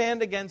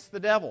 Stand against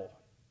the devil.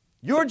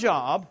 Your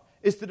job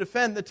is to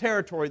defend the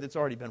territory that's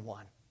already been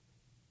won.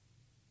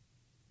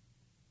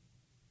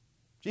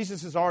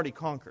 Jesus has already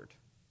conquered.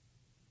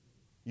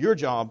 Your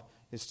job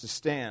is to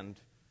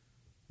stand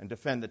and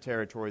defend the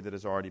territory that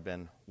has already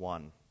been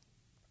won.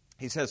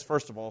 He says,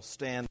 first of all,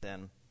 stand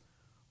then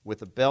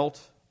with a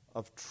belt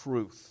of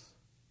truth.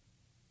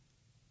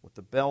 With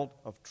the belt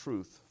of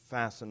truth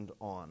fastened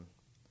on.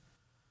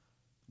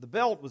 The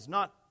belt was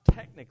not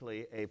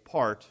technically a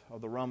part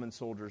of the Roman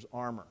soldier's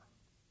armor,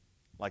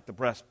 like the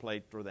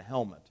breastplate or the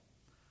helmet.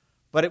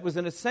 But it was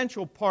an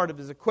essential part of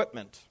his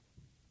equipment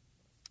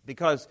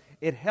because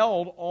it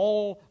held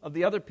all of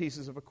the other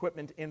pieces of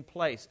equipment in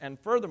place. And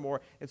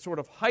furthermore, it sort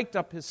of hiked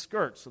up his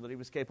skirt so that he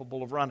was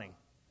capable of running.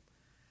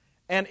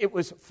 And it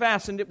was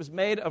fastened. It was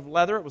made of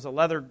leather. It was a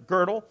leather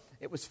girdle.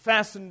 It was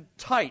fastened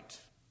tight.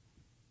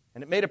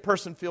 And it made a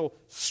person feel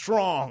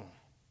strong.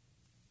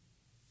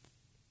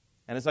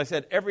 And as I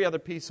said, every other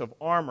piece of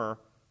armor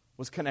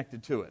was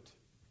connected to it.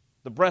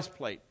 The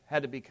breastplate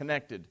had to be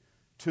connected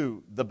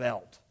to the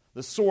belt.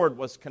 The sword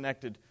was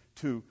connected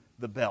to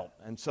the belt,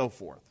 and so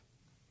forth.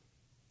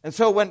 And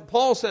so when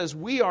Paul says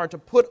we are to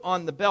put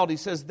on the belt, he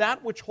says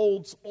that which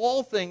holds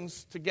all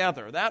things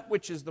together, that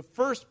which is the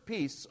first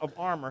piece of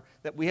armor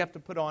that we have to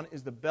put on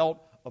is the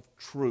belt of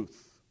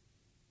truth.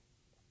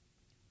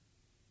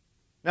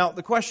 Now,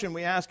 the question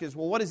we ask is,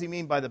 well, what does he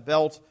mean by the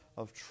belt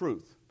of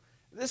truth?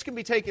 This can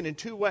be taken in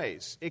two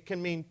ways. It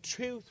can mean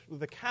truth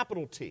with a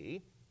capital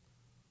T,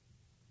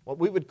 what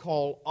we would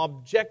call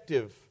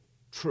objective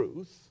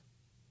truth.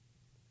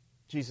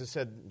 Jesus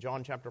said in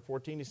John chapter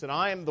 14, he said,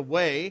 I am the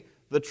way,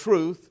 the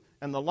truth,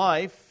 and the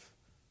life.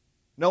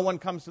 No one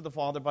comes to the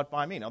Father but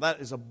by me. Now that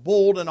is a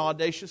bold and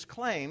audacious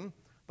claim,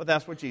 but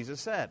that's what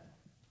Jesus said.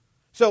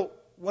 So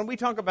when we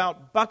talk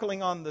about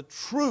buckling on the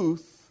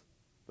truth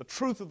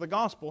of the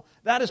gospel,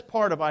 that is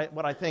part of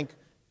what I think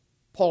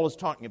Paul is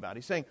talking about.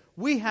 He's saying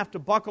we have to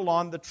buckle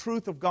on the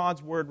truth of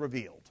God's word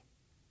revealed.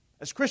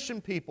 As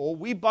Christian people,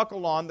 we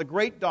buckle on the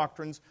great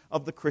doctrines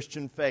of the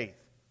Christian faith.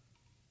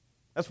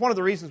 That's one of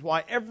the reasons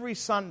why every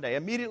Sunday,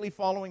 immediately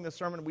following the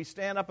sermon, we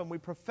stand up and we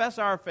profess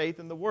our faith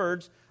in the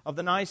words of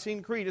the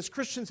Nicene Creed, as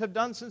Christians have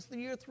done since the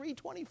year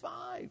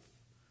 325.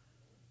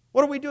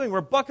 What are we doing? We're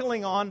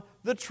buckling on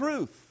the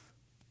truth.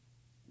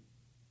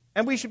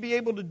 And we should be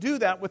able to do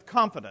that with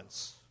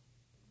confidence,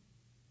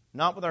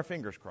 not with our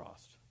fingers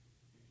crossed.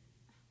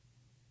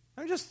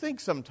 I mean, just think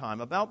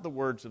sometime about the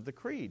words of the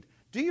Creed.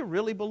 Do you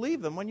really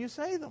believe them when you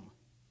say them?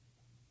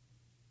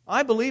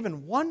 I believe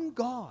in one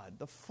God,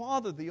 the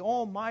Father, the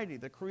Almighty,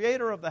 the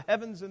Creator of the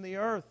heavens and the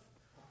earth.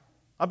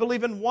 I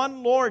believe in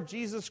one Lord,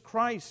 Jesus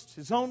Christ,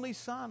 His only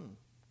Son,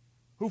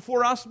 who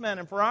for us men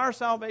and for our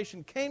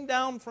salvation came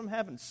down from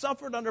heaven,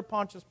 suffered under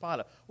Pontius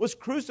Pilate, was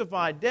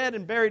crucified, dead,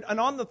 and buried, and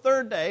on the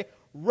third day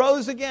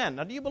rose again.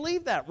 Now, do you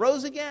believe that?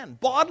 Rose again,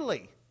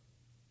 bodily.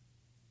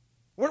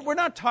 We're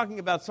not talking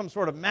about some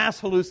sort of mass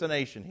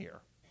hallucination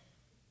here.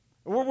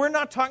 We're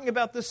not talking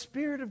about the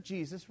Spirit of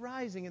Jesus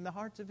rising in the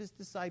hearts of His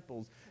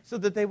disciples so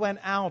that they went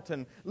out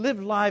and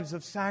lived lives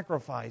of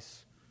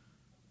sacrifice.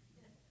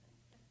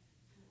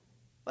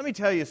 Let me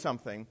tell you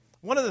something.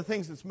 One of the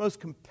things that's most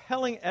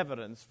compelling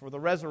evidence for the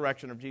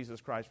resurrection of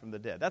Jesus Christ from the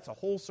dead, that's a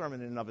whole sermon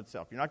in and of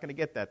itself. You're not going to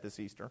get that this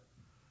Easter.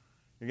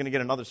 You're going to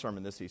get another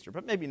sermon this Easter,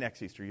 but maybe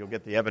next Easter you'll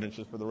get the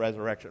evidences for the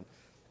resurrection.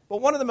 But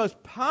one of the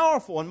most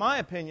powerful, in my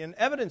opinion,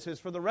 evidences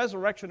for the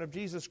resurrection of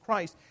Jesus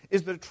Christ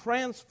is the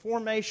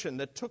transformation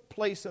that took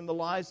place in the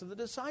lives of the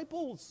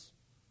disciples.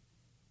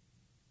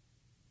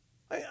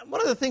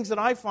 One of the things that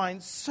I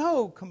find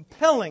so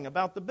compelling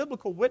about the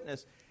biblical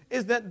witness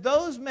is that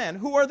those men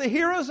who are the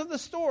heroes of the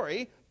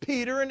story,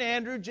 Peter and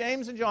Andrew,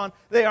 James and John,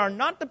 they are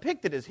not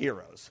depicted as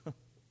heroes.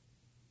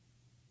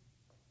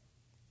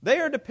 They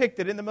are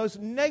depicted in the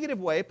most negative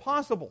way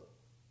possible.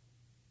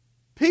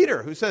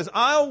 Peter, who says,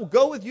 I'll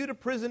go with you to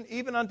prison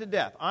even unto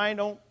death. I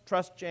don't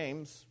trust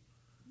James.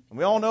 And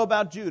we all know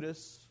about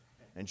Judas.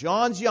 And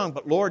John's young,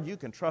 but Lord, you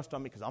can trust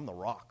on me because I'm the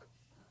rock.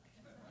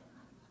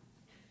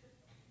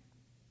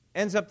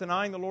 Ends up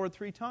denying the Lord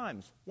 3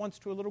 times, once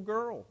to a little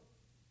girl.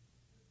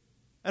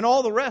 And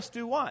all the rest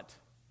do what?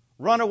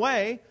 Run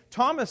away.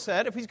 Thomas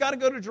said, if he's got to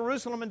go to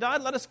Jerusalem and die,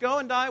 let us go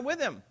and die with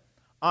him.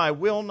 I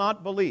will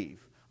not believe.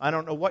 I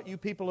don't know what you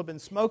people have been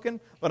smoking,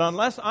 but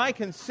unless I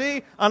can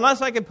see,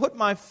 unless I can put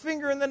my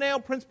finger in the nail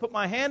prints, put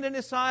my hand in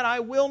his side,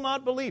 I will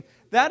not believe.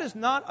 That is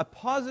not a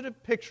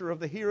positive picture of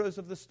the heroes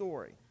of the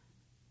story.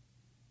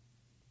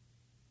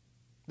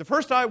 The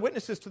first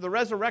eyewitnesses to the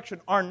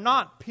resurrection are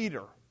not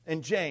Peter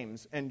and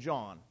James and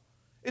John.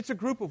 It's a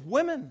group of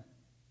women.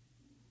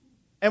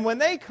 And when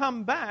they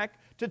come back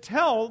to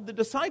tell the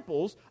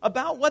disciples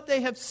about what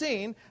they have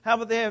seen, how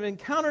they have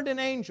encountered an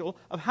angel,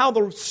 of how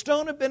the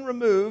stone had been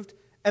removed,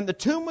 and the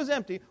tomb was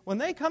empty, when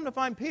they come to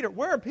find Peter,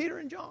 where are Peter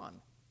and John?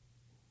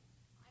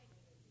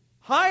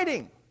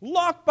 Hiding,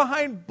 locked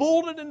behind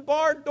bolted and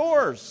barred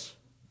doors.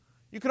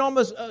 You can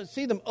almost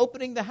see them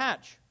opening the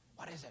hatch.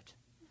 What is it?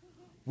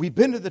 We've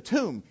been to the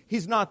tomb.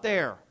 He's not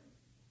there.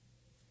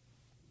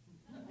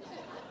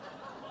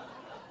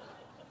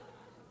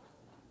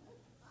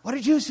 What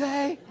did you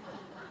say?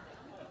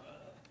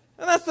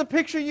 And that's the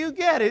picture you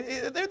get.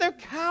 They're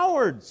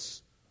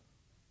cowards.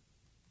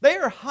 They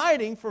are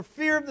hiding for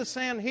fear of the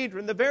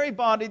Sanhedrin, the very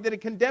body that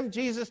had condemned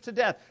Jesus to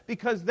death,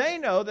 because they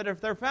know that if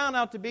they're found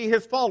out to be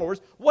His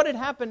followers, what had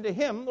happened to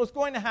Him was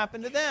going to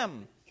happen to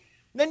them.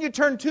 Then you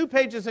turn 2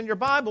 pages in your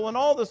Bible, and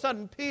all of a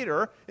sudden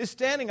Peter is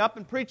standing up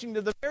and preaching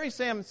to the very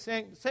same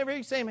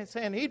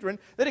Sanhedrin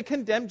that had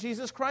condemned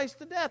Jesus Christ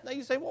to death. Now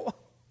you say, well,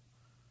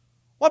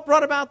 what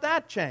brought about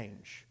that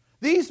change?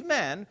 These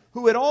men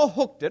who had all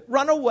hooked it,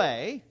 run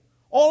away.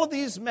 All of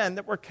these men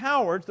that were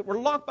cowards, that were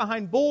locked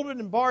behind bolted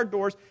and barred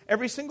doors,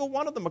 every single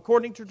one of them,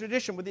 according to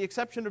tradition, with the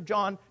exception of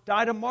John,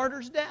 died a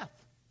martyr's death.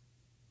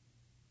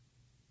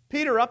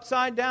 Peter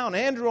upside down,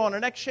 Andrew on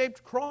an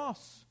X-shaped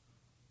cross.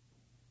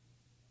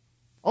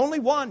 Only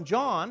one,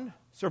 John,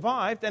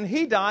 survived, and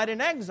he died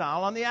in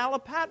exile on the Isle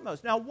of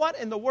Patmos. Now, what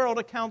in the world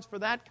accounts for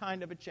that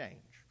kind of a change?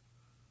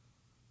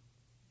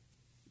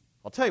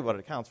 I'll tell you what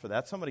accounts for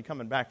that. Somebody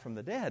coming back from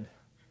the dead.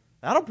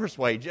 That'll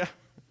persuade you.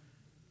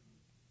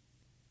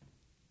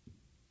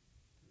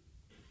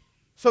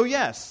 So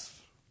yes,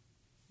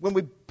 when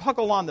we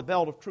buckle on the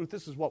belt of truth,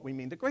 this is what we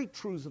mean. The great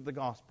truths of the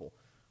gospel.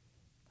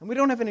 And we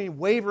don't have any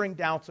wavering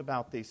doubts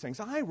about these things.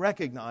 I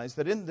recognize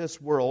that in this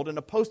world, in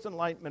a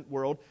post-enlightenment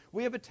world,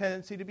 we have a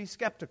tendency to be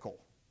skeptical.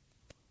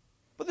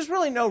 But there's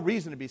really no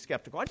reason to be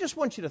skeptical. I just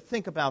want you to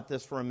think about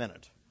this for a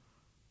minute.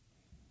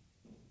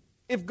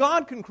 If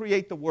God can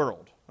create the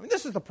world, I mean,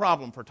 this is the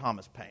problem for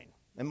Thomas Paine,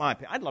 in my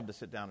opinion. I'd love to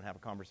sit down and have a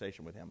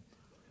conversation with him.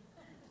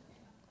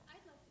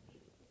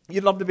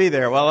 You'd love to be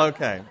there. Well,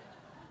 okay.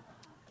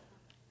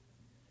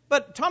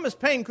 But Thomas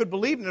Paine could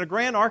believe in a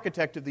grand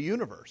architect of the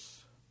universe.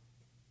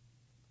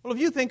 Well, if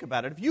you think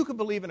about it, if you could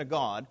believe in a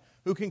God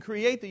who can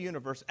create the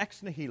universe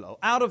ex nihilo,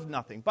 out of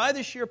nothing, by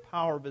the sheer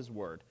power of His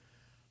Word,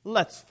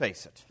 let's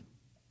face it,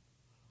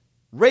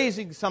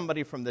 raising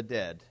somebody from the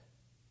dead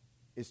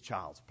is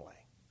child's play.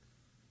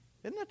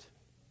 Isn't it?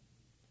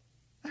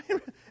 I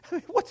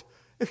mean,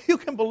 if you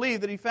can believe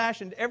that He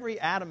fashioned every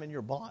atom in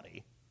your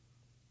body,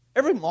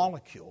 every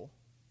molecule,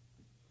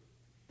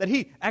 that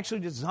He actually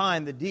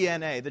designed the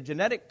DNA, the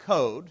genetic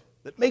code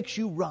that makes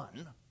you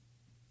run,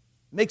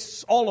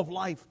 makes all of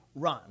life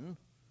run,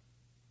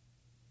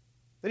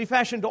 that He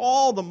fashioned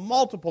all the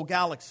multiple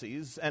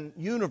galaxies and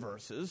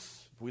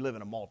universes, if we live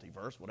in a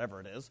multiverse, whatever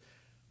it is,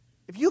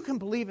 if you can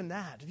believe in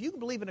that, if you can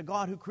believe in a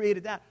God who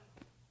created that,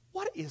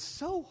 what is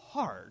so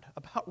hard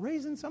about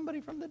raising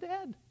somebody from the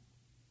dead?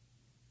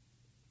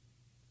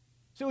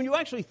 So when you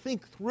actually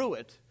think through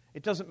it,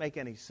 it doesn't make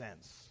any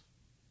sense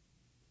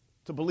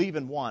to believe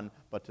in one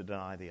but to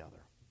deny the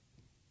other.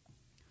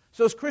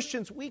 So as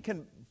Christians, we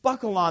can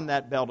buckle on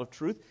that belt of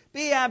truth,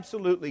 be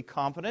absolutely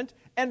confident,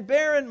 and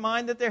bear in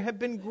mind that there have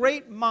been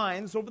great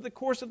minds over the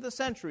course of the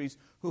centuries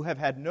who have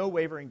had no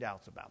wavering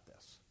doubts about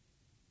this.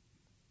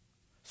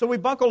 So we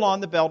buckle on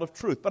the belt of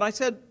truth. But I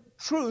said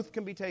truth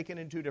can be taken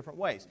in two different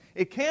ways.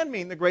 It can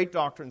mean the great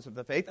doctrines of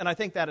the faith, and I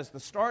think that is the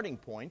starting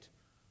point.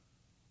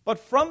 But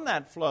from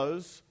that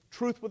flows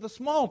truth with a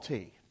small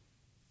t.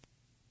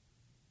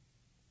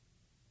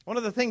 One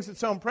of the things that's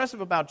so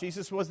impressive about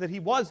Jesus was that He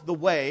was the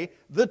way,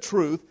 the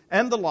truth,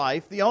 and the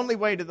life, the only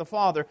way to the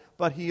Father,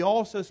 but He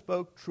also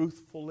spoke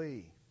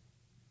truthfully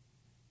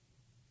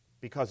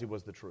because He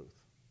was the truth.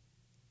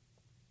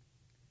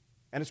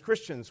 And as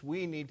Christians,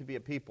 we need to be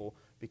a people,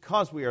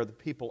 because we are the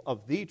people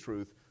of the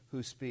truth,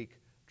 who speak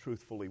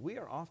truthfully. We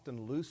are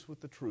often loose with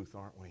the truth,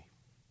 aren't we?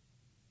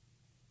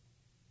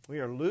 We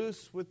are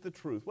loose with the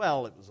truth.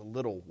 Well, it was a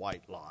little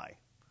white lie.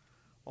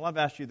 Well, I've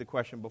asked you the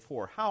question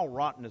before. How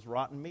rotten is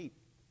rotten meat?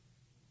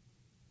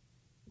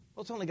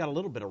 Well, it's only got a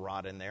little bit of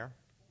rot in there.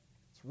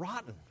 It's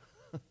rotten.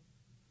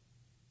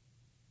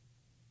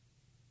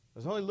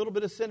 There's only a little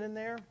bit of sin in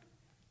there.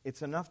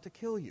 It's enough to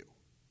kill you.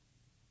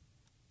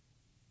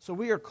 So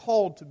we are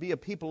called to be a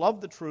people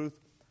of the truth,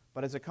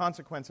 but as a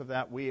consequence of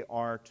that, we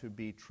are to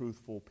be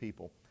truthful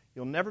people.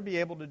 You'll never be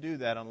able to do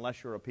that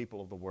unless you're a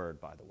people of the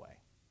Word, by the way.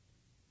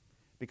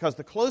 Because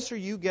the closer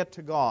you get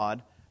to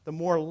God, the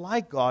more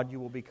like God you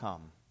will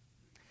become.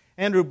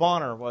 Andrew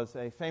Bonner was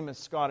a famous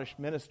Scottish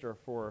minister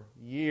for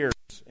years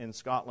in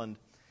Scotland,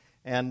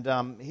 and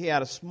he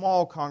had a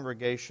small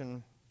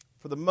congregation.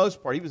 For the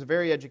most part, he was a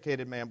very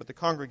educated man, but the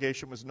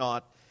congregation was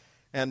not,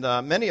 and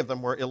many of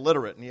them were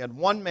illiterate. And he had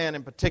one man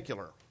in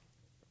particular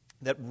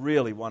that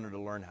really wanted to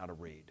learn how to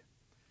read.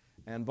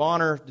 And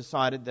Bonner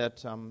decided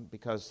that,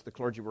 because the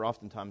clergy were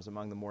oftentimes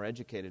among the more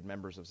educated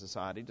members of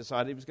society,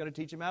 decided he was going to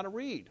teach him how to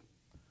read.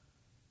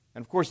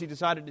 And of course, he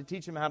decided to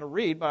teach him how to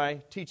read by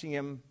teaching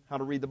him how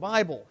to read the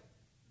Bible.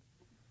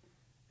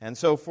 And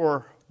so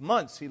for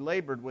months, he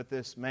labored with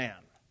this man.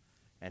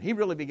 And he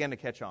really began to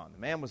catch on. The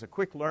man was a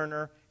quick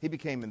learner. He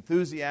became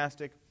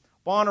enthusiastic.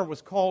 Bonner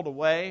was called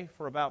away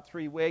for about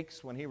 3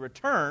 weeks. When he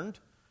returned,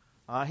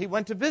 he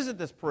went to visit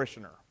this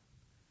parishioner.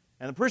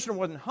 And the parishioner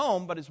wasn't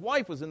home, but his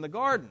wife was in the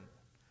garden.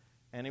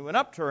 And he went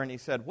up to her and he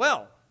said,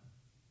 "Well,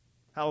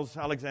 how's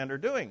Alexander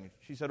doing?"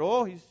 She said,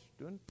 "Oh, he's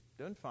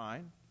doing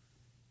fine."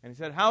 And he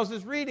said, "How's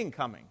his reading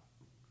coming?"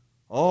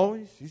 "Oh,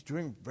 he's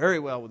doing very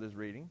well with his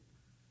reading."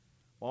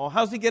 "Well,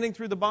 how's he getting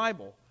through the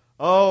Bible?"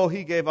 "Oh,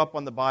 he gave up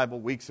on the Bible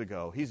weeks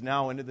ago. He's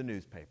now into the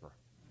newspaper."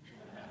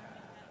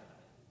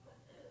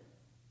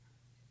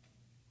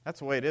 That's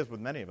the way it is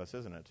with many of us,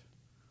 isn't it?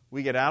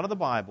 We get out of the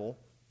Bible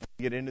and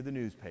we get into the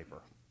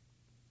newspaper.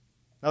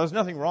 Now, there's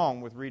nothing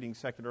wrong with reading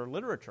secular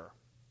literature.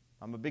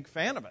 I'm a big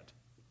fan of it.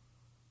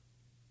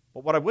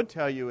 But what I would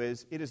tell you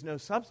is it is no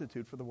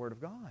substitute for the Word of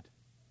God.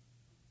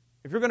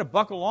 If you're going to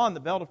buckle on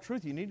the belt of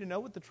truth, you need to know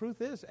what the truth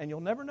is, and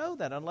you'll never know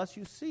that unless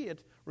you see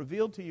it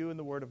revealed to you in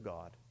the Word of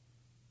God.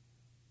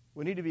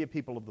 We need to be a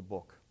people of the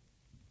book.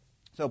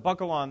 So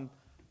buckle on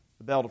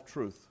the belt of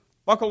truth.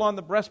 Buckle on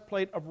the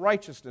breastplate of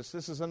righteousness.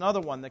 This is another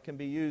one that can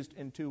be used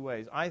in two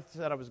ways. I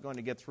said I was going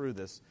to get through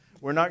this.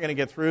 We're not going to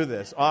get through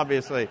this,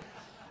 obviously.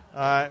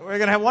 We're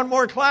going to have one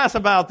more class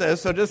about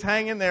this, so just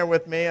hang in there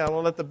with me. I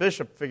will let the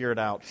bishop figure it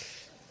out.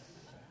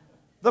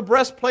 The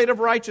breastplate of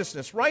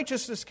righteousness.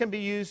 Righteousness can be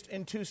used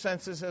in two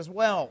senses as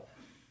well.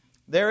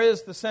 There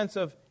is the sense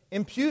of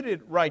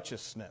imputed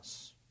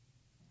righteousness.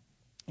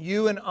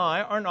 You and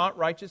I are not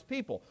righteous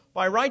people.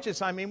 By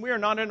righteous, I mean we are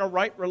not in a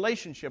right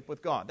relationship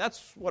with God.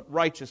 That's what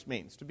righteous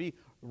means. To be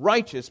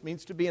righteous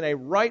means to be in a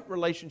right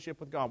relationship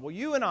with God. Well,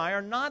 you and I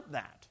are not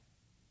that.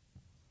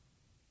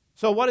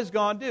 So what does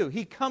God do?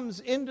 He comes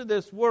into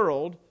this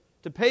world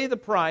to pay the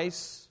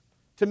price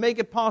to make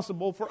it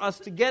possible for us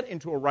to get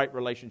into a right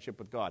relationship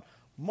with God.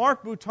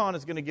 Mark Bouton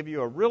is going to give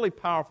you a really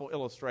powerful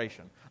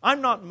illustration.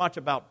 I'm not much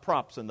about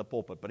props in the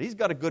pulpit, but he's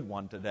got a good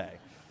one today.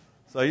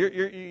 So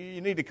you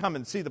need to come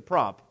and see the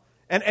prop.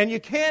 And you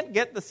can't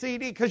get the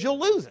CD because you'll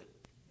lose it.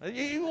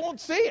 You won't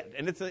see it.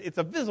 And it's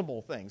a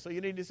visible thing, so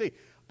you need to see.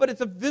 But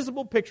it's a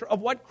visible picture of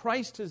what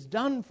Christ has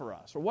done for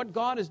us, or what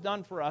God has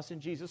done for us in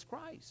Jesus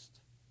Christ.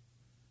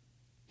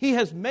 He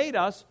has made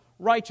us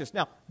righteous.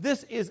 Now,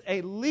 this is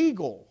a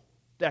legal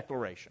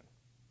declaration.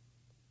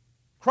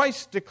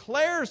 Christ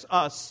declares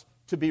us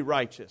to be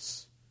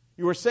righteous.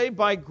 You are saved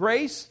by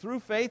grace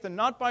through faith and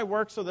not by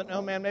works, so that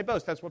no man may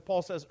boast. That's what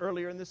Paul says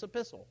earlier in this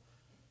epistle.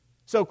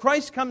 So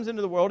Christ comes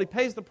into the world. He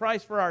pays the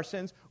price for our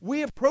sins.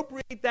 We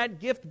appropriate that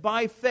gift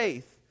by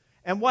faith.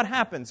 And what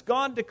happens?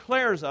 God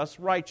declares us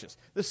righteous.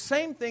 The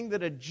same thing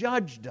that a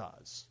judge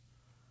does.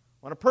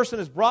 When a person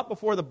is brought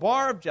before the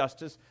bar of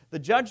justice, the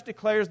judge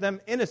declares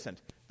them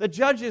innocent. The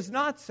judge is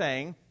not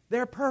saying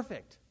they're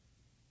perfect.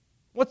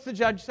 What's the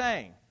judge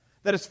saying?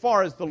 That as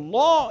far as the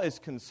law is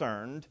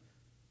concerned,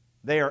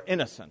 they are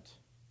innocent.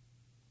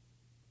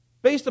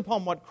 Based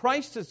upon what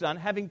Christ has done,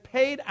 having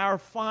paid our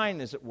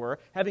fine, as it were,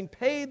 having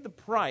paid the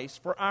price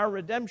for our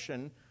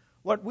redemption,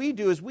 what we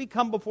do is we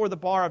come before the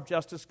bar of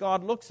justice.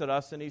 God looks at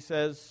us and He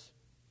says,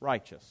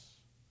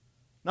 righteous.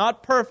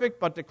 Not perfect,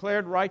 but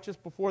declared righteous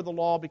before the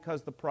law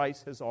because the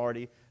price has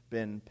already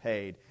been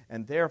paid.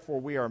 And therefore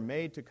we are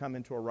made to come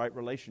into a right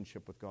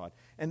relationship with God.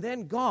 And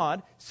then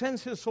God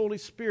sends His Holy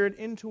Spirit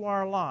into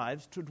our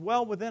lives to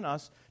dwell within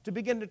us, to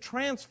begin to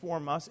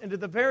transform us into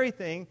the very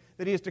thing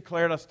that He has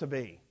declared us to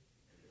be.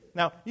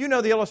 Now, you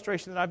know the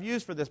illustration that I've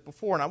used for this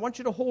before, and I want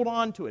you to hold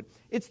on to it.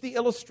 It's the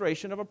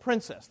illustration of a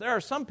princess. There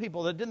are some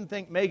people that didn't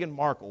think Meghan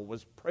Markle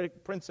was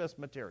princess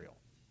material.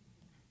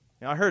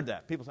 You know, I heard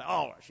that. People say,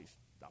 oh, she's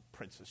not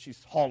princess.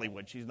 She's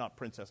Hollywood. She's not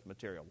princess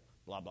material.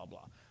 Blah, blah,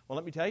 blah. Well,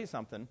 let me tell you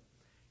something.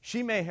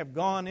 She may have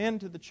gone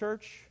into the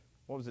church,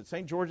 what was it,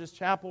 St. George's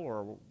Chapel,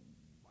 or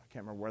I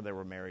can't remember where they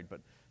were married,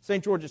 but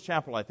St. George's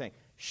Chapel, I think.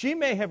 She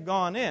may have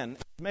gone in,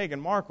 Meghan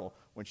Markle.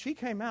 When she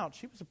came out,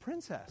 she was a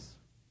princess.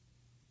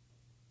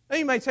 Now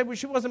you might say, well,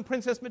 she wasn't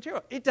princess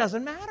material. It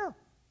doesn't matter.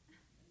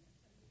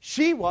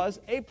 She was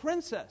a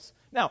princess.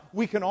 Now,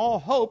 we can all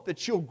hope that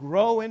she'll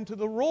grow into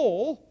the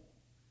role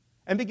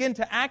and begin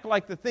to act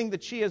like the thing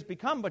that she has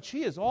become, but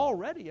she is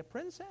already a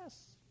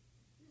princess.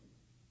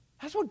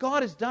 That's what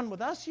God has done with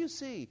us, you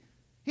see.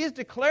 He has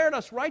declared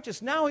us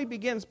righteous. Now He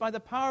begins, by the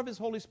power of His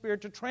Holy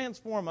Spirit, to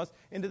transform us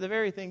into the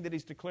very thing that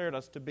He's declared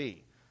us to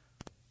be.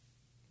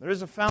 There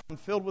is a fountain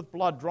filled with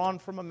blood drawn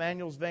from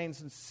Emmanuel's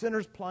veins, and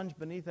sinners plunge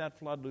beneath that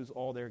flood lose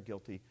all their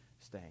guilty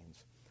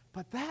stains.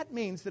 But that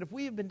means that if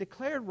we have been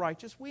declared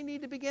righteous, we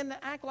need to begin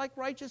to act like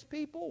righteous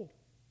people.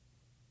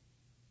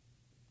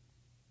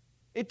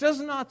 It does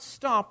not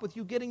stop with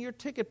you getting your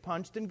ticket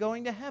punched and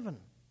going to heaven.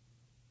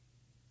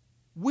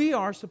 We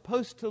are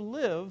supposed to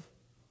live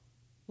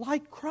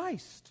like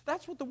Christ.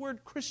 That's what the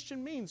word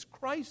Christian means.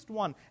 Christ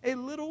one, a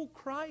little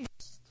Christ.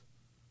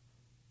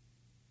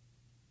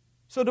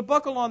 So to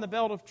buckle on the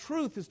belt of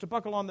truth is to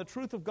buckle on the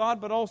truth of God,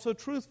 but also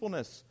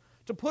truthfulness.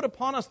 To put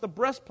upon us the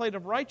breastplate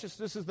of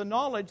righteousness is the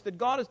knowledge that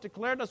God has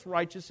declared us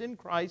righteous in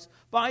Christ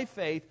by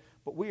faith,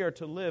 but we are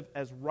to live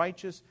as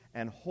righteous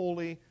and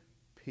holy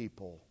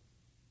people.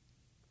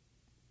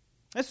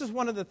 This is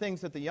one of the things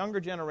that the younger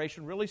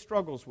generation really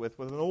struggles with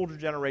an older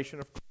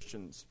generation of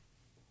Christians.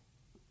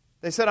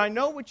 They said, I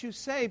know what you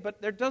say, but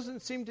there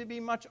doesn't seem to be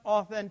much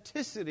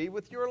authenticity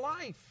with your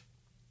life.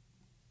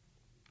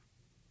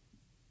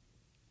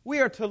 We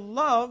are to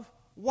love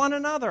one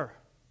another.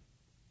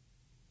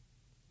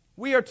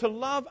 We are to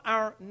love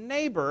our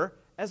neighbor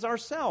as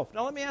ourselves.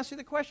 Now let me ask you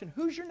the question,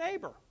 who's your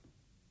neighbor?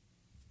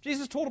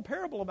 Jesus told a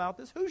parable about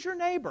this. Who's your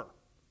neighbor?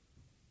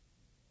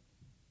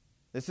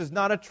 This is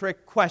not a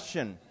trick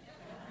question.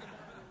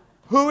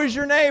 Who is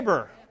your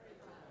neighbor?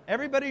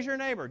 Everybody's your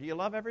neighbor. Do you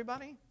love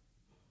everybody?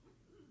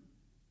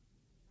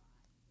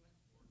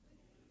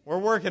 We're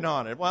working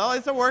on it. Well,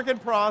 it's a work in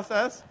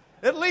process.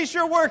 At least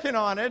you're working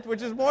on it,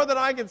 which is more than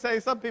I can say.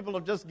 Some people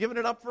have just given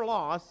it up for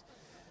lost.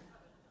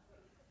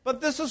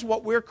 But this is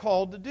what we're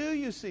called to do,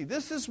 you see.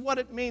 This is what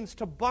it means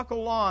to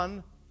buckle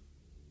on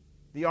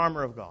the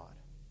armor of God.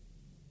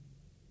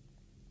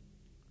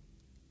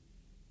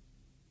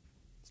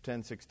 It's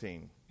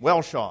 10:16.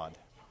 Well shod.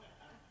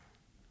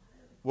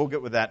 we'll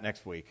get with that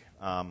next week,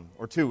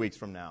 or 2 weeks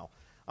from now.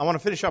 I want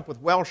to finish up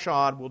with well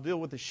shod. We'll deal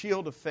with the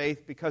shield of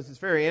faith because it's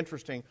very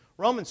interesting.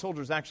 Roman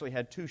soldiers actually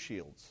had 2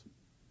 shields.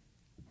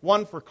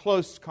 One for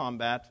close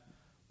combat,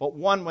 but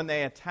one when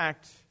they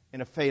attacked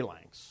in a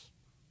phalanx,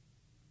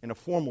 in a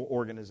formal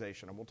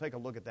organization. And we'll take a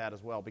look at that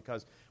as well,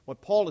 because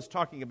what Paul is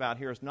talking about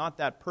here is not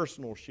that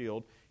personal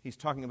shield. He's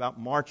talking about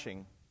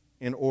marching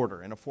in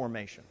order, in a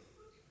formation.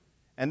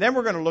 And then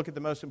we're going to look at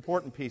the most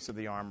important piece of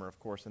the armor, of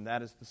course, and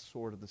that is the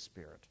sword of the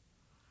Spirit,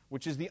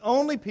 which is the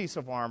only piece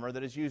of armor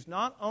that is used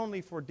not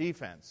only for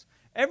defense.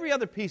 Every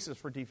other piece is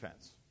for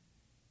defense,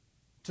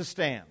 to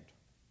stand.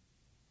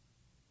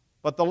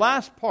 But the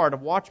last part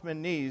of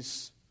Watchman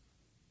Nee's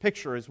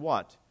picture is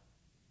what?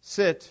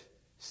 Sit,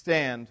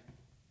 stand,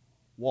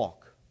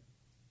 walk.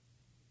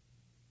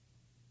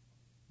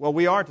 Well,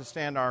 we are to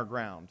stand our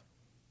ground,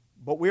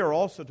 but we are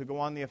also to go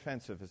on the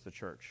offensive as the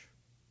church.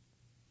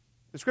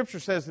 The Scripture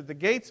says that the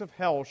gates of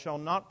hell shall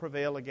not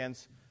prevail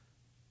against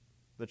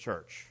the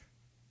church.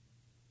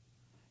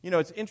 You know,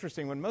 it's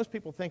interesting, when most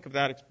people think of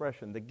that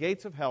expression, the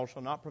gates of hell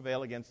shall not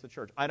prevail against the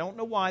church. I don't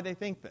know why they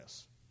think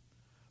this,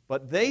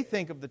 but they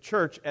think of the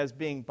church as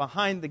being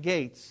behind the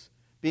gates,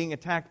 being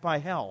attacked by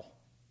hell.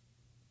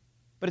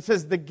 But it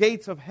says the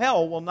gates of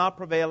hell will not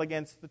prevail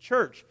against the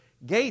church.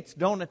 Gates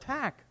don't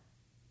attack.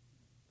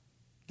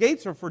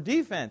 Gates are for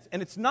defense.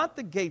 And it's not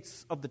the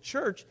gates of the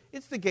church,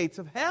 it's the gates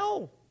of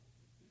hell.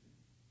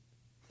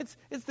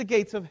 It's the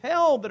gates of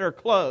hell that are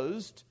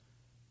closed,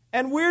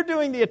 and we're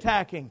doing the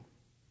attacking.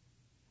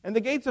 And the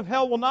gates of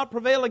hell will not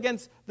prevail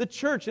against the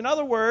church. In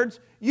other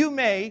words, you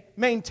may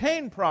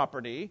maintain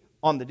property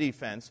on the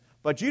defense,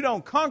 but you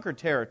don't conquer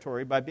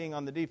territory by being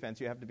on the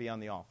defense. You have to be on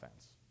the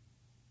offense.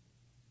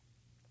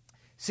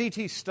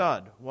 C.T.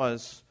 Studd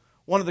was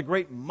one of the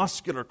great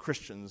muscular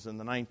Christians in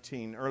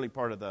the early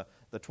part of the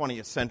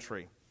 20th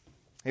century.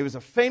 He was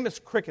a famous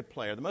cricket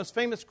player, the most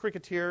famous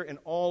cricketer in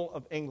all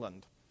of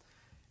England.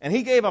 And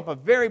he gave up a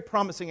very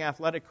promising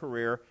athletic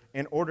career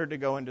in order to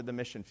go into the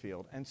mission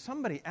field. And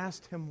somebody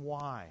asked him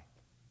why.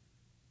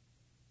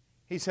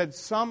 He said,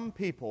 some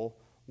people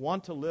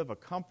want to live a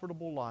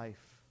comfortable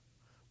life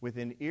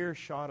within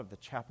earshot of the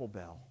chapel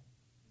bell.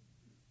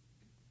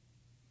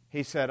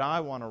 He said,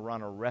 I want to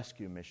run a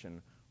rescue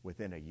mission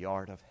within a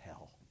yard of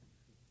hell.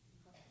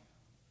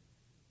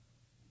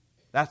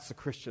 That's the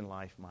Christian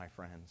life, my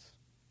friends.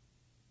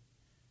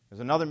 As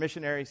another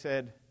missionary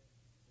said,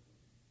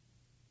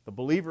 the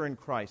believer in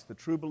Christ, the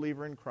true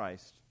believer in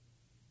Christ,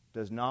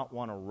 does not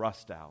want to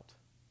rust out.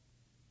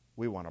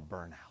 We want to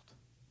burn out.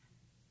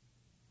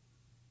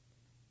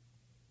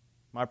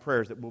 My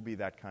prayer is that we'll be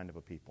that kind of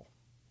a people.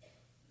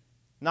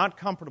 Not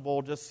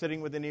comfortable just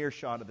sitting within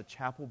earshot of the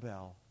chapel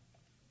bell,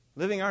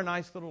 living our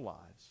nice little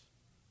lives.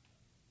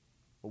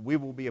 But we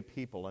will be a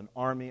people, an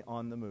army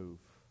on the move,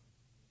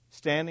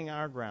 standing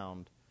our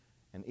ground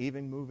and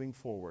even moving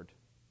forward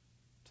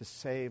to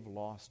save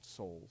lost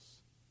souls,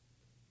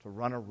 to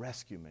run a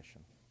rescue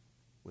mission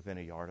within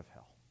a yard of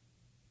hell.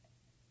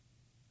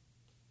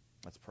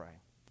 Let's pray.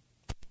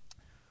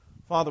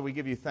 Father, we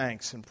give you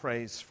thanks and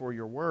praise for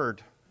your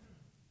word.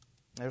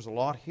 There's a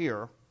lot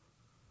here.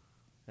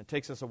 It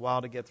takes us a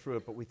while to get through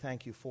it, but we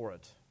thank you for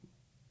it.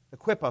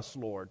 Equip us,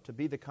 Lord, to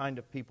be the kind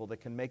of people that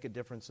can make a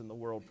difference in the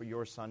world for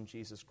your Son,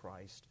 Jesus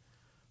Christ,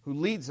 who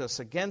leads us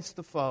against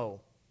the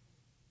foe.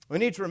 We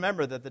need to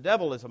remember that the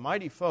devil is a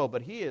mighty foe,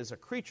 but he is a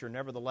creature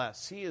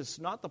nevertheless. He is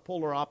not the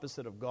polar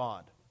opposite of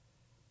God.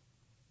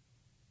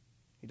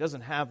 He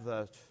doesn't have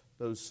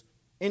those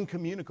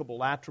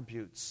incommunicable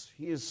attributes.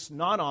 He is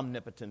not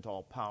omnipotent,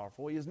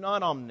 all-powerful. He is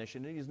not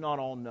omniscient. He is not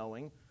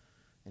all-knowing.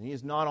 And he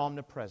is not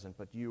omnipresent,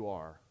 but you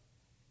are.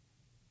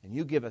 And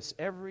you give us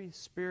every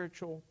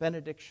spiritual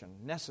benediction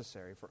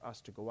necessary for us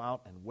to go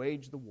out and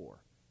wage the war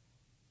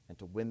and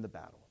to win the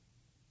battle.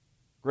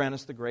 Grant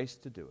us the grace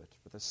to do it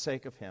for the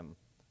sake of him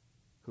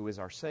who is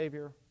our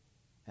Savior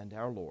and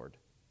our Lord,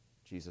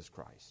 Jesus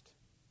Christ.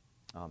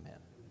 Amen.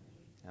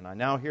 And I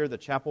now hear the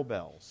chapel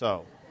bell.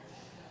 So